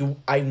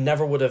I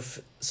never would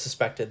have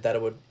suspected that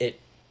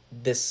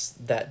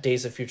that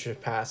Days of Future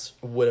Past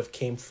would have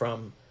came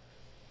from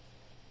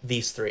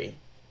these three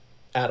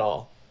at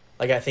all.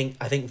 Like, I think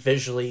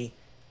visually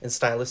and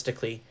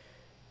stylistically,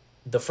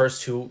 those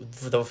first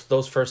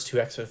two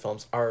X-Men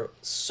films are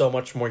so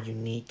much more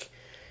unique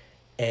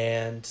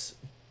and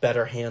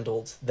better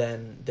handled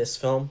than this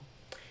film.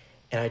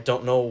 And I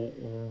don't know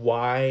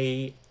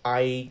why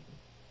I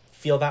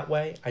feel that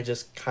way. I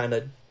just kind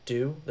of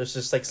do. There's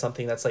just like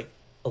something that's like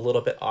a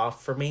little bit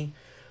off for me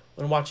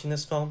when watching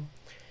this film.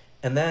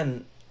 And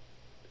then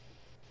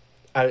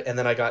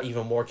I got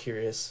even more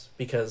curious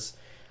because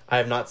I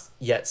have not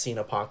yet seen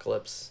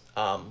Apocalypse.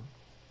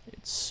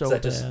 It's so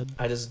 'Cause bad.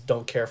 I just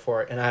don't care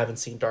for it, and I haven't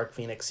seen Dark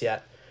Phoenix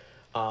yet.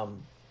 I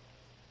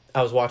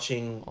was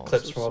watching Also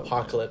clips from so bad.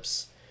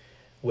 Apocalypse,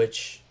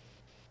 which,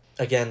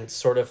 again,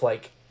 sort of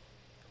like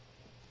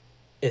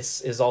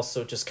is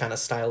also just kind of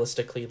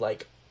stylistically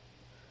like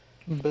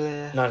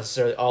bleh. not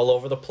necessarily all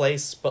over the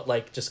place, but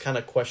like just kind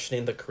of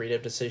questioning the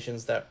creative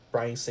decisions that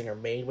Bryan Singer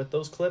made with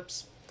those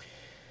clips.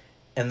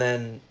 And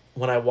then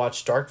when I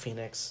watched Dark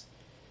Phoenix,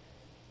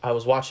 I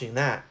was watching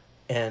that,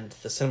 and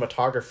the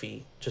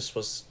cinematography just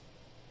was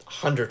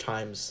 100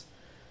 times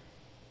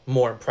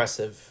more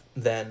impressive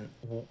than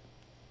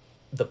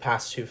the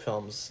past two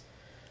films.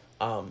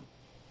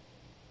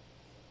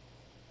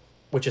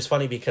 Which is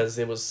funny because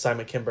it was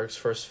Simon Kinberg's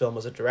first film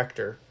as a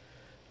director.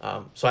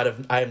 So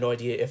I have no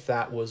idea if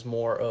that was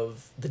more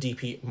of the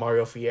DP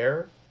Mario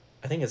Fier,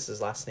 I think it's his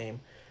last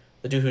name,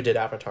 the dude who did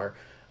Avatar.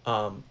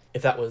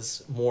 If that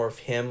was more of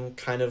him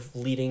kind of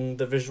leading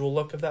the visual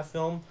look of that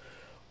film,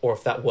 or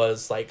if that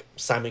was like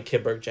Simon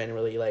Kinberg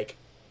generally like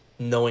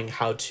knowing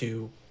how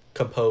to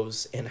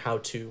compose and how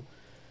to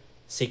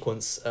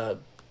sequence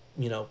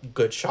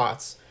good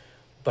shots.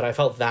 But I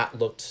felt that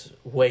looked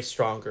way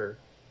stronger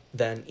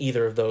than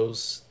either of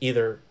those,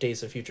 either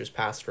Days of Futures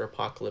Past or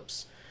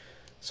Apocalypse.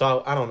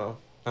 So I don't know.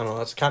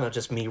 That's kind of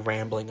just me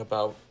rambling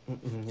about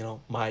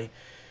my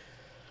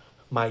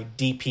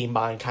DP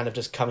mind kind of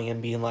just coming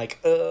in being like,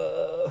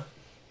 Yeah,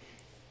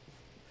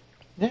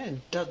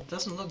 it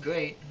doesn't look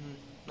great.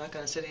 I'm not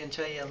going to sit here and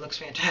tell you it looks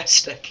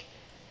fantastic.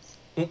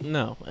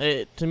 No,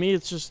 to me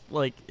it's just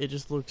like it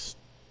just looks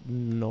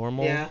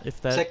normal. Yeah, If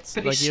it's like that's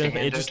pretty like even if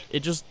standard. it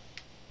just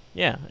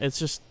yeah, it's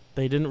just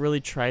they didn't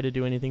really try to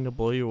do anything to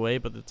blow you away,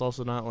 but it's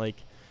also not like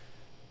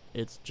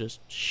it's just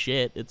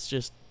shit. It's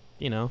just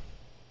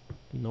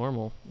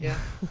normal. Yeah.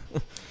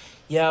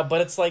 yeah,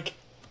 but it's like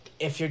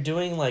if you're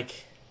doing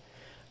like,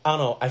 I don't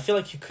know, I feel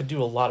like you could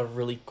do a lot of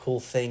really cool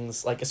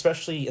things, like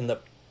especially in the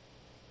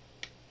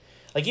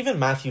like even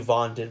Matthew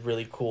Vaughn did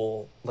really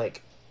cool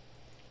like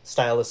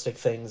stylistic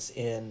things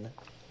in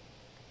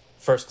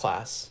First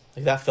Class.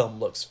 Like that film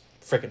looks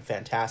freaking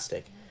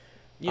fantastic.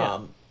 Yeah.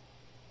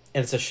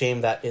 And it's a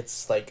shame that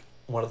it's like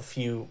one of the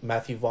few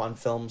Matthew Vaughn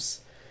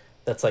films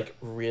that's like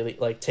really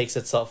like takes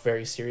itself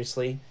very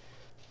seriously.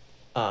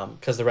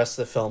 Because the rest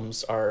of the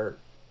films are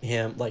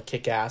him like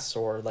Kick Ass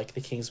or like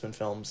the Kingsman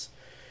films.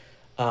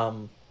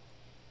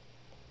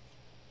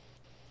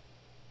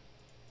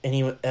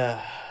 Anyway,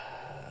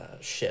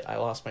 shit, I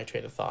lost my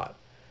train of thought.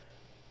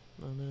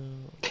 Oh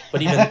no.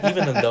 But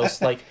even in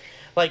those like,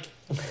 but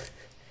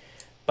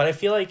I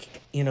feel like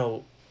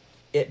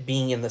it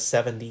being in the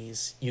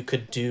 70s, you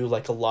could do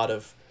like a lot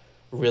of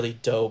really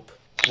dope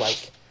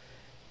like,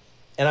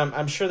 and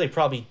I'm sure they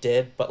probably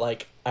did, but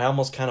like I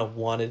almost kind of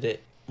wanted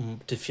it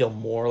to feel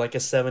more like a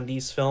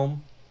 70s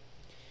film.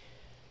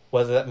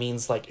 Whether that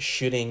means like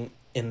shooting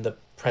in the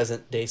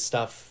present day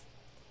stuff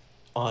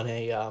on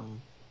a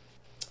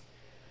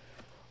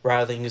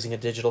rather than using a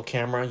digital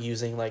camera,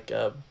 using like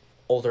a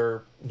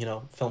older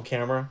film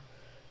camera,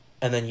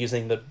 and then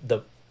using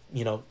the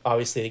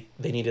obviously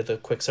they needed the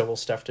Quicksilver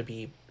stuff to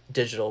be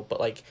digital,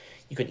 but like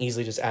you can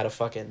easily just add a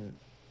fucking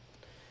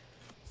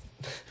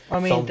I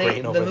mean, film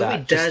grain the over movie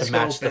that just does to go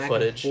match the back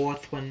footage. and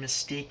forth when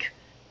Mystique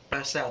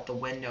busts out the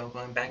window,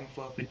 going back and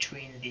forth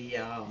between the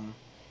I'm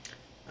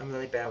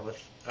really bad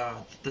with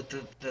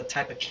the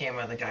type of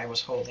camera the guy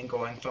was holding,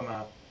 going from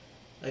a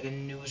like a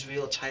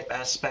newsreel type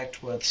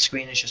aspect where the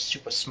screen is just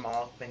super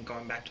small, then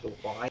going back to the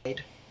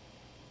wide.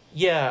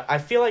 Yeah, I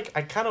feel like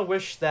I kind of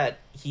wish that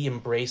he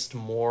embraced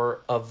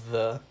more of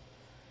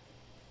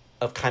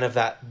kind of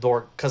that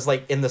door, because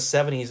like in the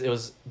 70s it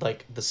was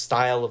like the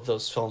style of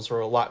those films were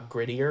a lot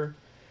grittier,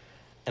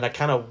 and I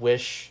kind of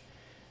wish,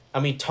 I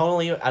mean,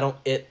 tonally I don't,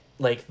 it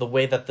like the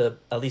way that the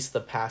at least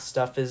the past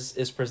stuff is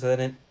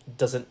presented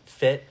doesn't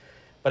fit,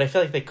 but I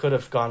feel like they could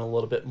have gone a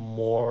little bit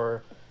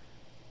more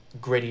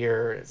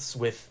grittier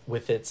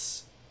with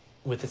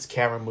its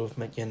camera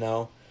movement, you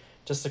know,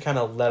 just to kind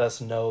of let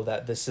us know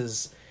that this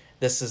is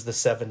the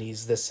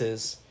 70s, this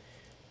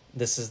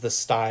is the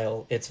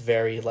style. It's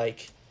very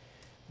like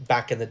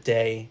back in the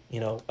day, you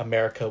know,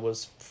 America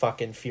was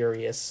fucking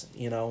furious,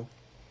 you know.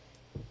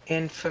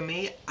 And for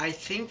me, I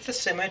think the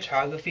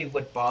cinematography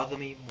would bother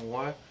me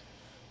more,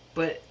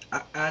 but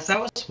as I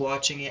was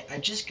watching it, I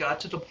just got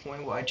to the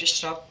point where I just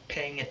stopped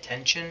paying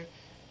attention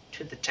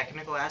to the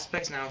technical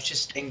aspects, and I was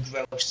just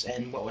engrossed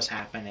in what was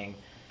happening.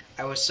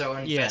 I was so Yeah,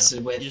 invested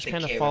you with just the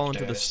kind of fall into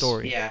the characters.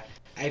 story. Yeah,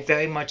 I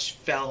very much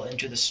fell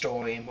into the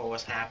story and what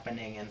was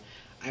happening, and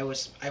I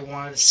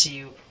wanted to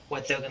see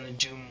what they're gonna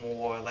do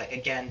more. Like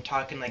again,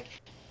 talking like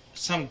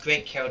some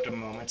great character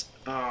moments.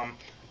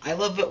 I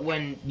love it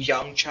when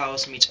young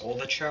Charles meets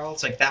older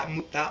Charles. Like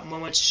that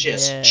moment's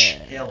just Yeah.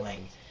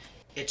 chilling.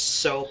 It's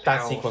so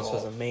That sequence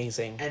was powerful.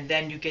 amazing. And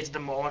then you get to the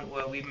moment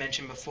where we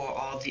mentioned before,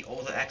 all the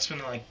older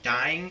X-Men are like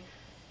dying.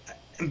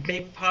 And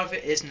maybe part of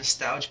it is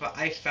nostalgia, but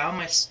I found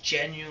myself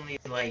genuinely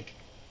like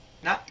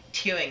not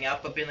tearing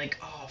up, but being like,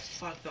 oh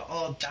fuck, they're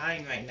all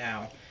dying right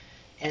now.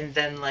 And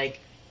then like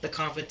the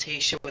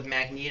confrontation with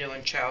Magneto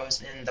and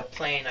Charles in the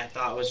plane, I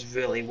thought was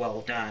really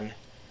well done.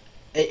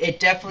 It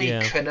definitely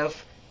Yeah. could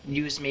have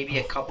used maybe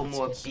a Oh, couple that's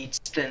more just... beats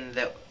than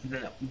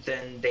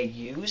they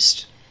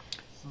used,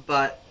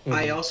 but I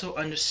Mm-hmm. also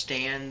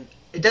understand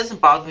it doesn't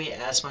bother me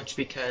as much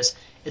because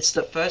it's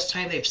the first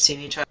time they've seen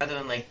each other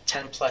in like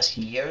 10 plus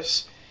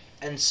years,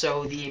 and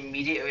so the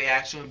immediate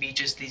reaction would be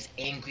just these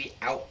angry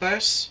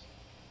outbursts.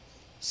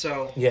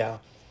 So Yeah.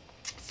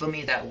 for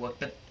me that worked,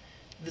 but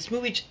this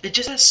movie it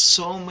just has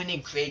so many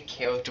great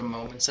character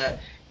moments that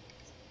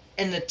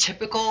in the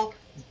typical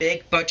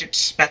big budget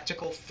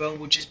spectacle film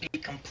would just be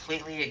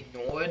completely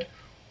ignored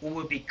or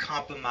would be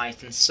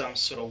compromised in some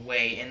sort of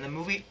way. And the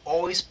movie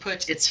always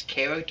puts its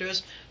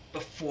characters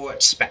before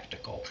its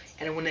spectacle.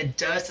 And when it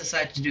does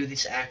decide to do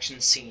these action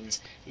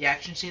scenes, the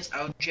action scenes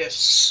are just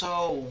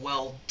so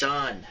well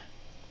done.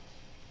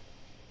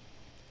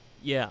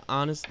 Yeah,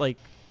 honest, like,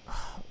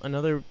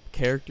 another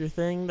character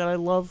thing that I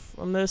love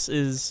on this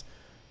is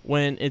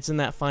when it's in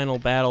that final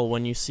battle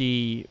when you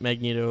see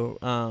Magneto,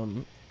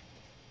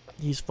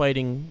 he's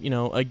fighting, you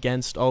know,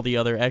 against all the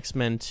other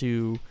X-Men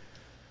to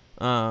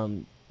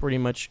pretty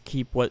much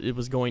keep what it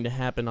was going to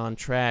happen on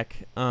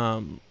track.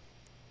 And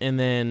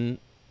then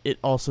it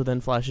also then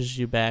flashes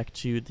you back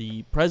to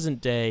the present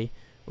day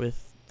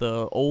with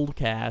the old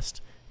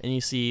cast, and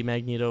you see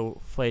Magneto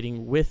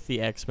fighting with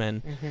the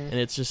X-Men, Mm-hmm. and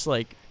it's just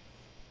like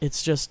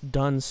it's just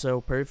done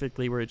so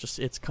perfectly where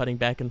it's cutting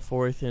back and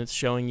forth, and it's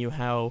showing you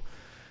how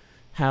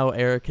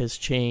Eric has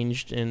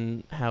changed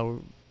and how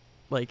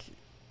like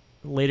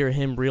later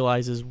him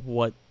realizes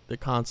what the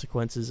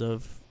consequences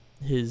of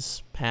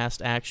his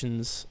past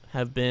actions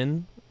have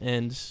been,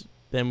 and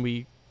then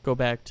we go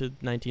back to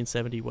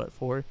 1970 what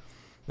for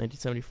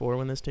 1974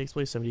 when this takes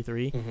place,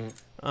 73.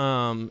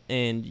 Mm-hmm.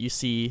 And you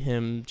see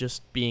him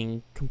just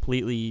being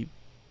completely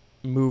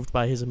moved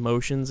by his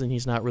emotions, and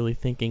he's not really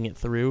thinking it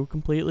through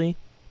completely.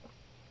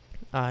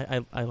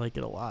 I like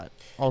it a lot.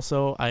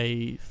 Also,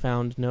 I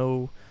found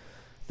no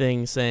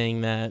thing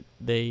saying that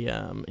they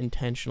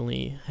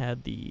intentionally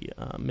had the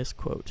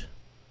misquote.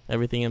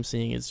 Everything I'm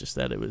seeing is just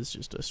that it was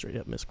just a straight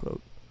up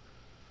misquote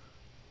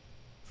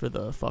for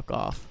the fuck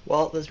off.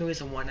 Well, this movie's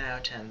a 1 out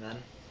of 10 then.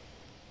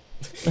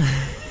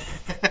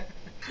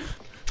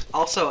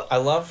 Also, I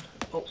loved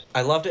oh,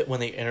 I loved it when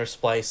they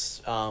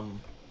interspliced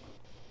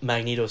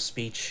Magneto's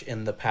speech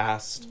in the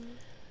past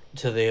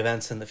to the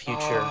events in the future.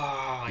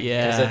 oh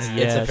Yeah, Because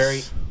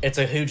yes. it's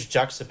a huge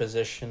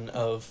juxtaposition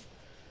of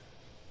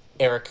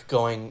Eric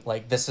going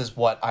like, this is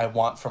what I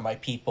want for my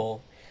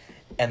people,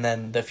 and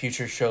then the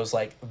future shows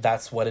like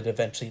that's what it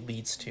eventually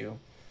leads to.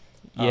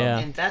 Yeah.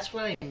 And that's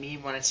what I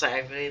mean when I say I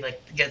really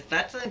like. Because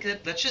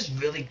that's just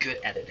really good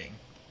editing,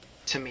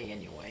 to me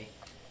anyway.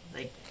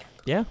 Like,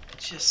 Yeah.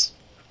 just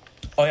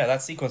Oh yeah,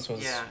 that sequence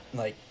was yeah.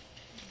 like,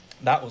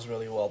 that was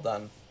really well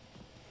done.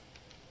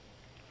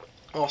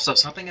 Also,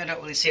 something I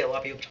don't really see a lot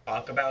of people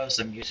talk about is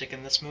the music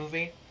in this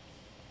movie.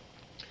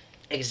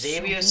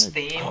 Xavier's good.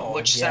 theme, Oh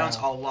which sounds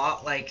yeah. a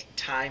lot like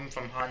Time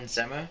from Hans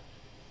Zimmer.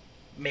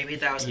 Maybe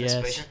that was an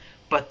inspiration, Yes.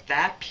 but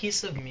that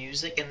piece of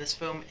music in this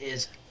film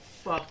is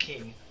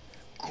fucking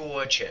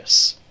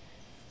gorgeous.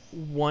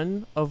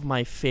 One of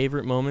my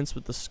favorite moments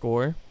with the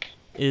score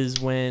is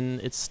when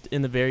it's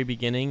in the very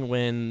beginning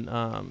when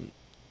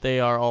they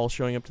are all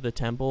showing up to the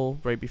temple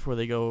right before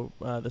they go.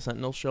 The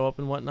Sentinels show up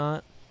and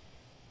whatnot,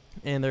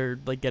 and they're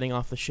like getting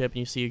off the ship, and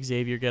you see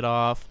Xavier get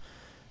off,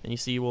 and you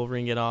see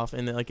Wolverine get off,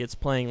 and like it's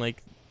playing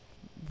like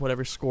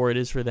whatever score it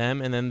is for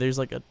them, and then there's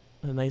like a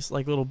a nice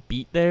like little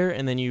beat there,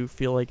 and then you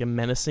feel like a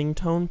menacing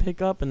tone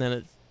pick up, and then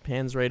it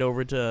pans right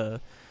over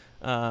to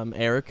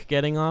Eric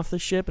getting off the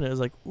ship, and it was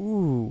like,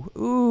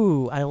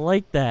 ooh, I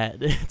like that.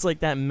 It's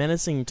like that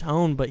menacing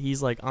tone, but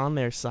he's like on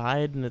their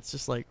side, and it's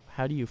just like,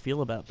 how do you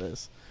feel about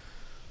this?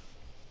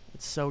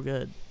 It's so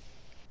good.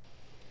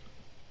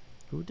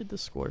 Who did the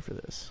score for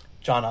this?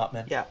 John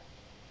Ottman. Yeah.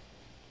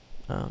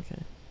 Oh,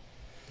 okay.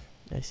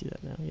 I see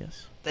that now.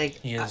 Yes.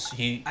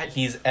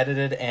 He's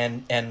edited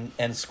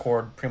and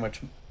scored pretty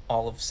much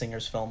all of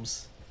Singer's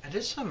films. I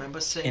just remember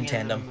sitting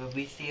in the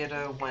movie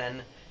theater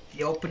when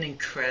the opening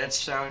credits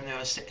started, and there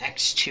was the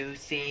X2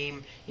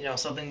 theme,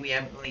 something we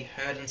haven't really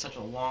heard in such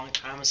a long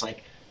time. It's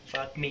like,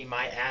 fuck me,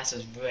 my ass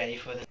is ready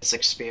for this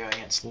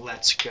experience.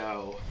 Let's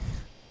go.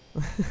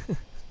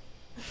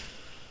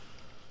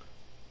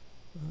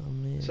 Oh,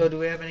 man. So do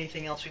we have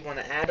anything else we want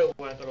to add, or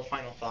want to go to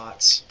final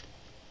thoughts?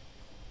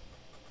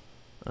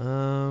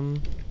 I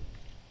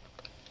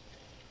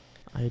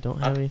don't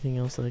have anything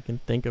else that I can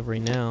think of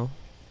right now.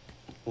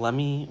 Let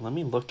me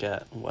look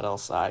at what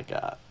else I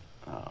got,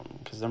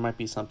 because there might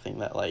be something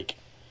that like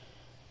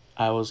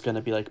I was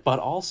gonna be like, but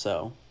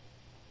also.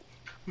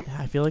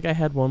 I feel like I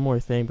had one more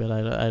thing, but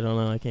I don't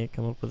know. I can't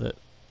come up with it.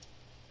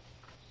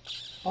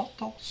 But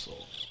also.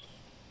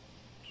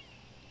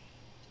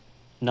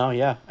 No,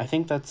 yeah, I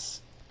think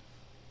that's.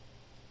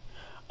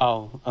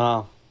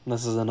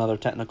 This is another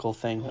technical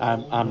thing.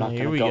 I'm not Here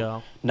gonna we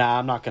go. Nah,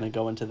 I'm not gonna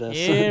go into this.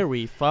 Here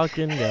we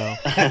fucking go.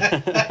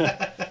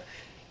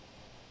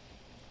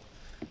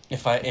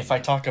 If I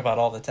talk about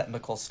all the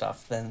technical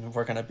stuff, then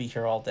we're gonna be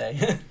here all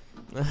day.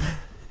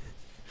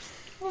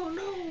 Oh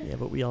no. Yeah,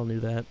 but we all knew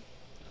that.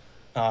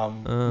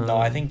 No,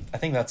 I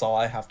think that's all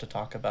I have to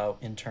talk about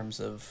in terms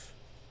of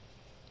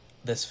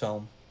this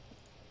film.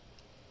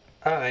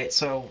 Alright,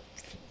 so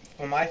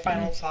for my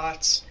final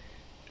thoughts,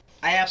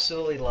 I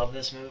absolutely love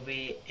this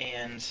movie,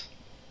 and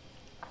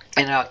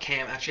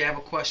Cam, actually I have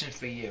a question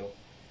for you.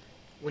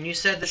 When you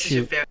said this is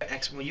your favorite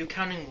X, were you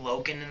counting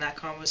Logan in that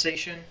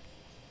conversation?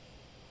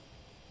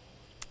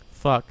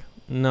 Fuck.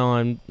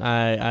 No,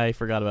 I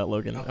forgot about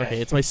Logan. Okay,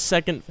 it's my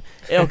second.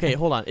 Okay,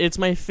 hold on. It's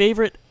my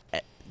favorite.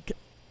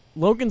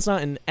 Logan's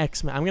not an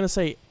X-Men. I'm gonna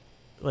say,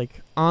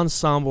 like,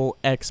 ensemble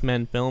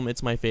X-Men film.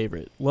 It's my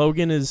favorite.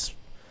 Logan is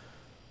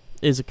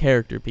a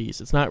character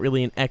piece. It's not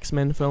really an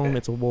X-Men film. Okay.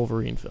 It's a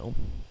Wolverine film.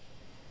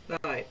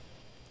 Alright.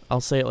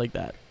 I'll say it like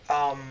that.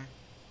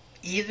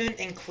 Even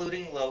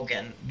including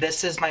Logan,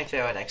 this is my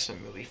favorite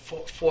X-Men movie,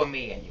 for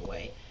me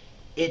anyway.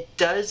 It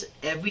does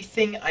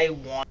everything I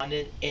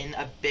wanted in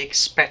a big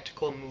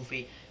spectacle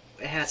movie.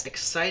 It has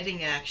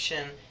exciting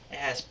action, it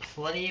has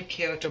plenty of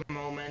character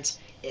moments,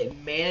 it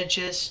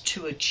manages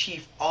to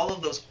achieve all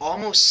of those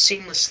almost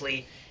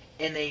seamlessly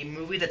in a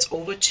movie that's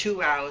over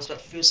 2 hours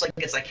but feels like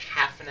it's like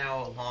half an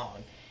hour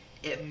long.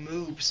 It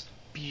moves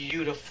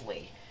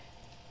beautifully.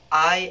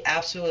 I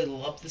absolutely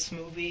love this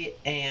movie,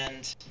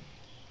 and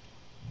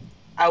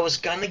I was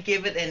gonna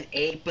give it an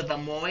 8, but the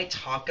more I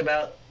talk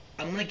about,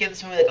 I'm gonna give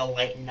this movie like a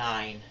light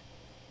 9.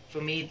 For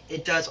me,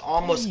 it does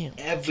almost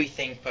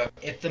everything. But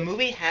if the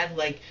movie had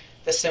like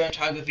the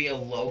cinematography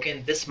of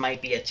Logan, this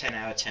might be a 10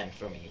 out of 10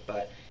 for me.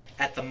 But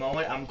at the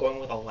moment, I'm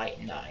going with a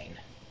light 9.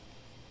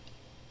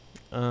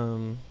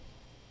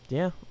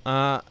 Yeah.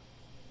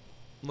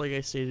 Like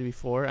I stated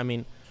before, I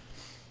mean,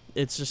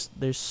 it's just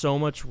there's so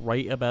much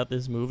right about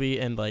this movie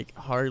and like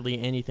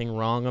hardly anything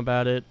wrong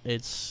about it.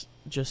 It's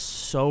just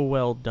so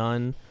well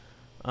done.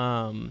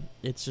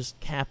 It's just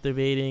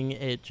captivating.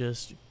 It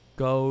just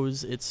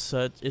goes.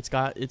 It's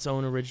got its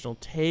own original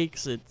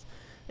takes.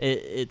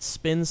 It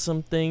spins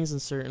some things in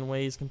certain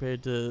ways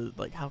compared to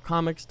like how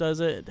comics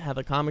does it, how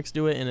the comics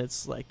do it, and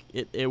it's like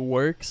it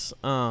works.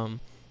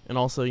 And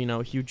also,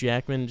 Hugh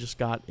Jackman just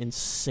got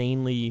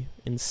insanely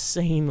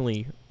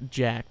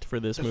jacked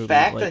for this movie. The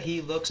fact that he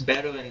looks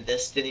better in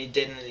this than he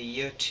did in the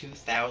year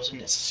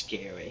 2000 is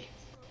scary.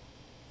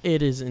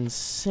 It is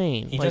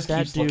insane. He like, just that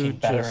keeps dude looking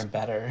better and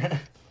better.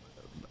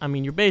 I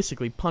mean, you're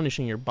basically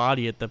punishing your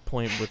body at that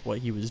point with what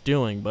he was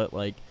doing, but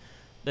like,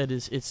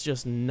 it's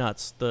just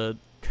nuts. The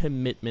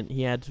commitment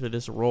he had to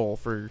this role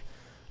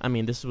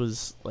this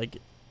was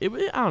like, I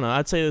don't know.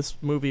 I'd say this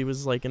movie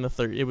was like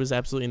it was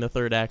absolutely in the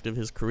third act of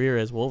his career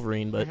as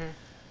Wolverine, but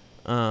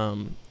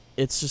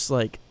it's just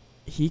like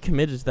he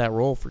committed to that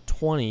role for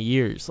 20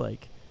 years.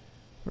 Like,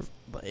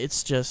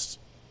 it's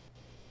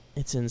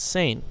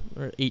insane,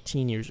 or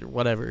 18 years or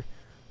whatever.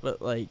 But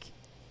like,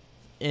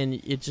 and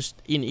it just,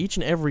 in each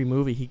and every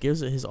movie he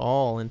gives it his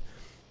all, and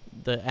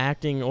the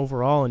acting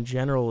overall in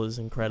general is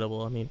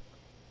incredible. I mean,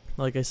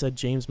 like I said,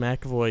 James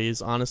McAvoy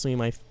is honestly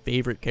my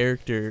favorite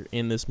character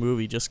in this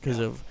movie just because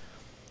of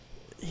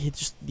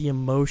the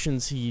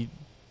emotions he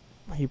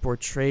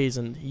portrays,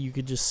 and you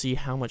could just see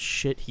how much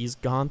shit he's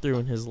gone through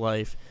in his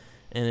life,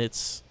 and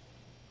it's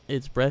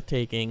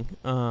breathtaking.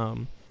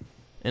 And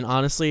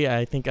honestly,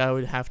 I think I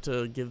would have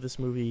to give this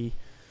movie,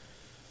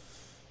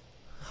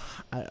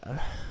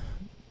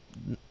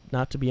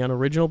 not to be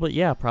unoriginal, but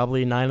yeah,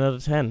 probably 9 out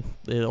of 10.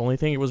 The only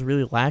thing it was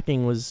really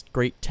lacking was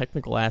great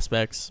technical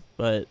aspects,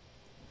 but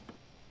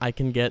I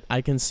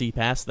can see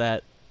past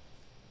that.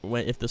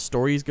 When if the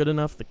story's good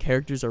enough, the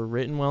characters are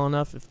written well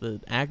enough, if the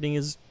acting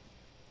is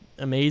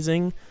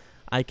amazing,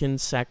 I can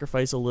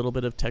sacrifice a little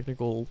bit of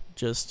technical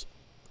just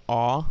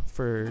awe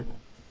for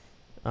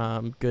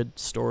good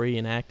story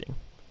and acting.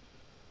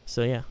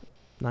 So yeah,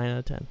 9 out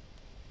of 10.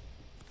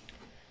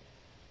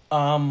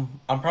 I'm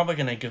probably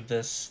gonna give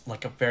this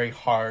like a very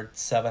hard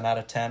 7 out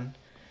of 10.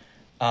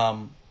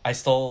 I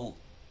still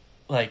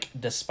like,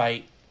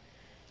 despite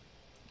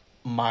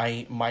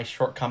my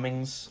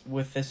shortcomings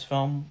with this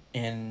film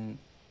in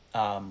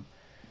a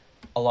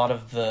lot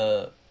of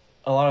the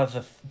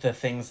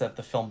things that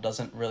the film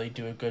doesn't really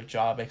do a good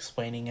job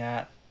explaining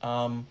at,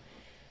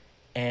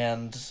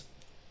 and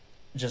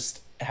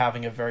just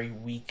having a very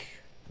weak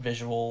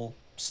visual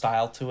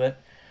style to it.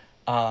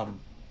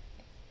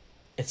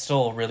 It's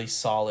still a really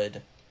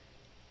solid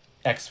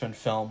X-Men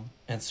film,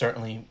 and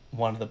certainly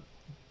one of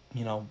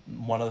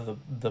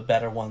the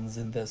better ones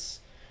in this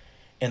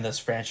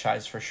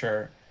franchise for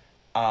sure.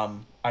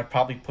 I'd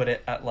probably put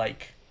it at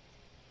like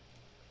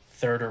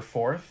third or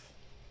fourth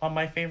on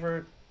my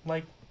favorite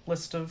like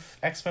list of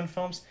X-Men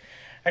films.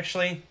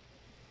 Actually,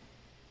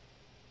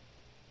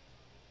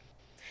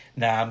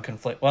 I'm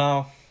conflict.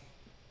 Well,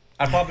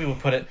 I probably would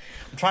put it.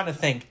 I'm trying to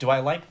think. Do I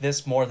like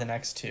this more than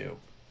X2?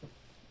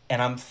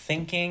 And I'm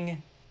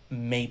thinking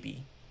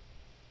maybe,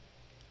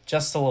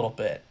 just a little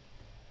bit.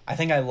 I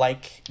think I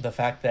like the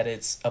fact that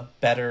it's a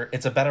better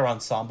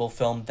ensemble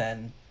film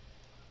than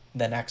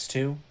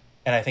X2,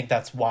 and I think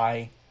that's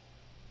why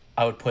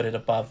I would put it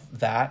above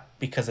that,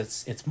 because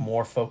it's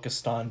more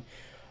focused on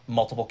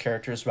multiple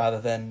characters rather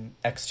than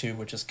X2,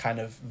 which is kind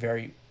of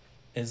very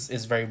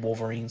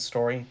Wolverine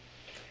story.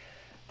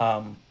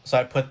 So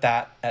I put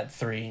that at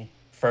 3.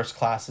 First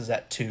Class is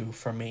at 2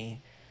 for me,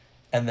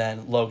 and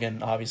then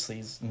Logan obviously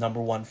is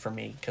number 1 for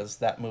me, because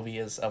that movie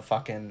is a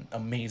fucking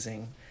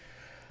amazing,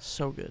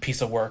 so good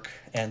piece of work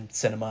and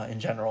cinema in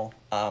general.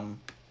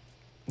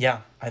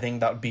 Yeah, I think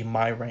that would be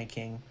my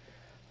ranking,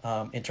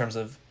 in terms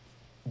of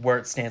where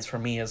it stands for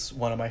me as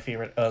one of my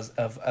favorite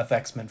of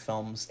X-Men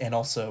films, and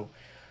also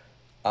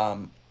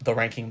the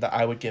ranking that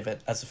I would give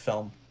it as a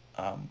film.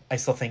 I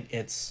still think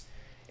it's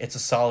a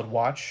solid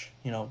watch.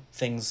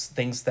 Things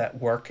that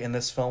work in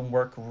this film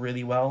work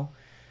really well.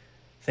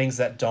 Things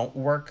that don't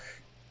work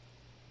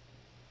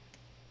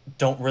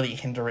don't really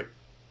hinder it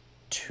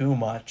too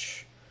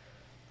much.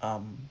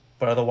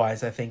 But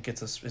otherwise, I think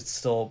it's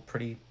still a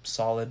pretty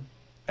solid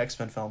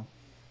X-Men film.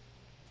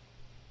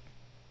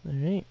 All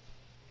right.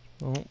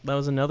 Well, that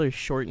was another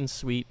short and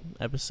sweet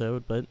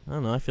episode, but I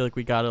don't know. I feel like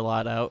we got a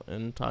lot out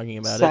and talking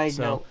about Side it.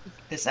 So note,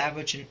 this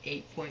averaged an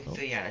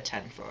 8.3 out of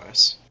 10 for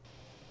us.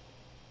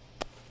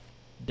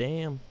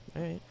 damn.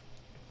 All right.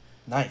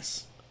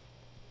 Nice.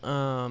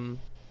 So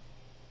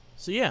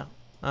yeah.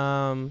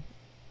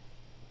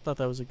 Thought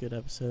that was a good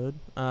episode.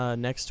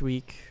 Next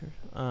week,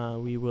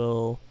 we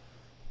will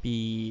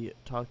be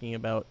talking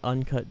about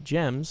Uncut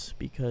Gems,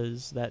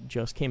 because that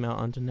just came out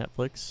onto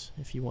Netflix.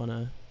 If you want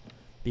to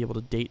be able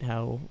to date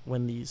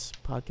when these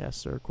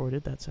podcasts are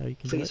recorded, that's how you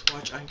can Please do it.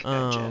 watch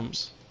Uncut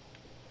Gems.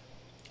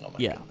 Oh my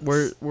Yeah,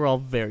 goodness. we're all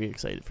very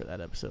excited for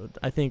that episode.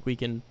 I think we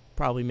can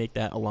probably make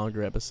that a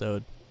longer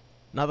episode.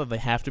 Not that they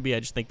have to be. I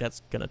just think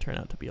that's gonna turn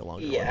out to be a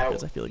longer one,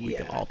 because I feel like we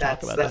can all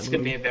talk about that that's gonna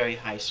movie. be a very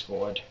high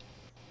scored.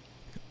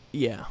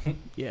 Yeah,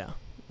 yeah.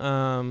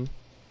 All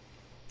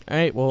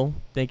right. Well,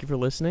 thank you for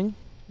listening,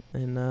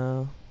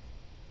 and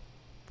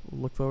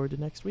look forward to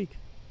next week.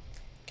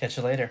 Catch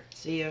you later.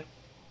 See ya.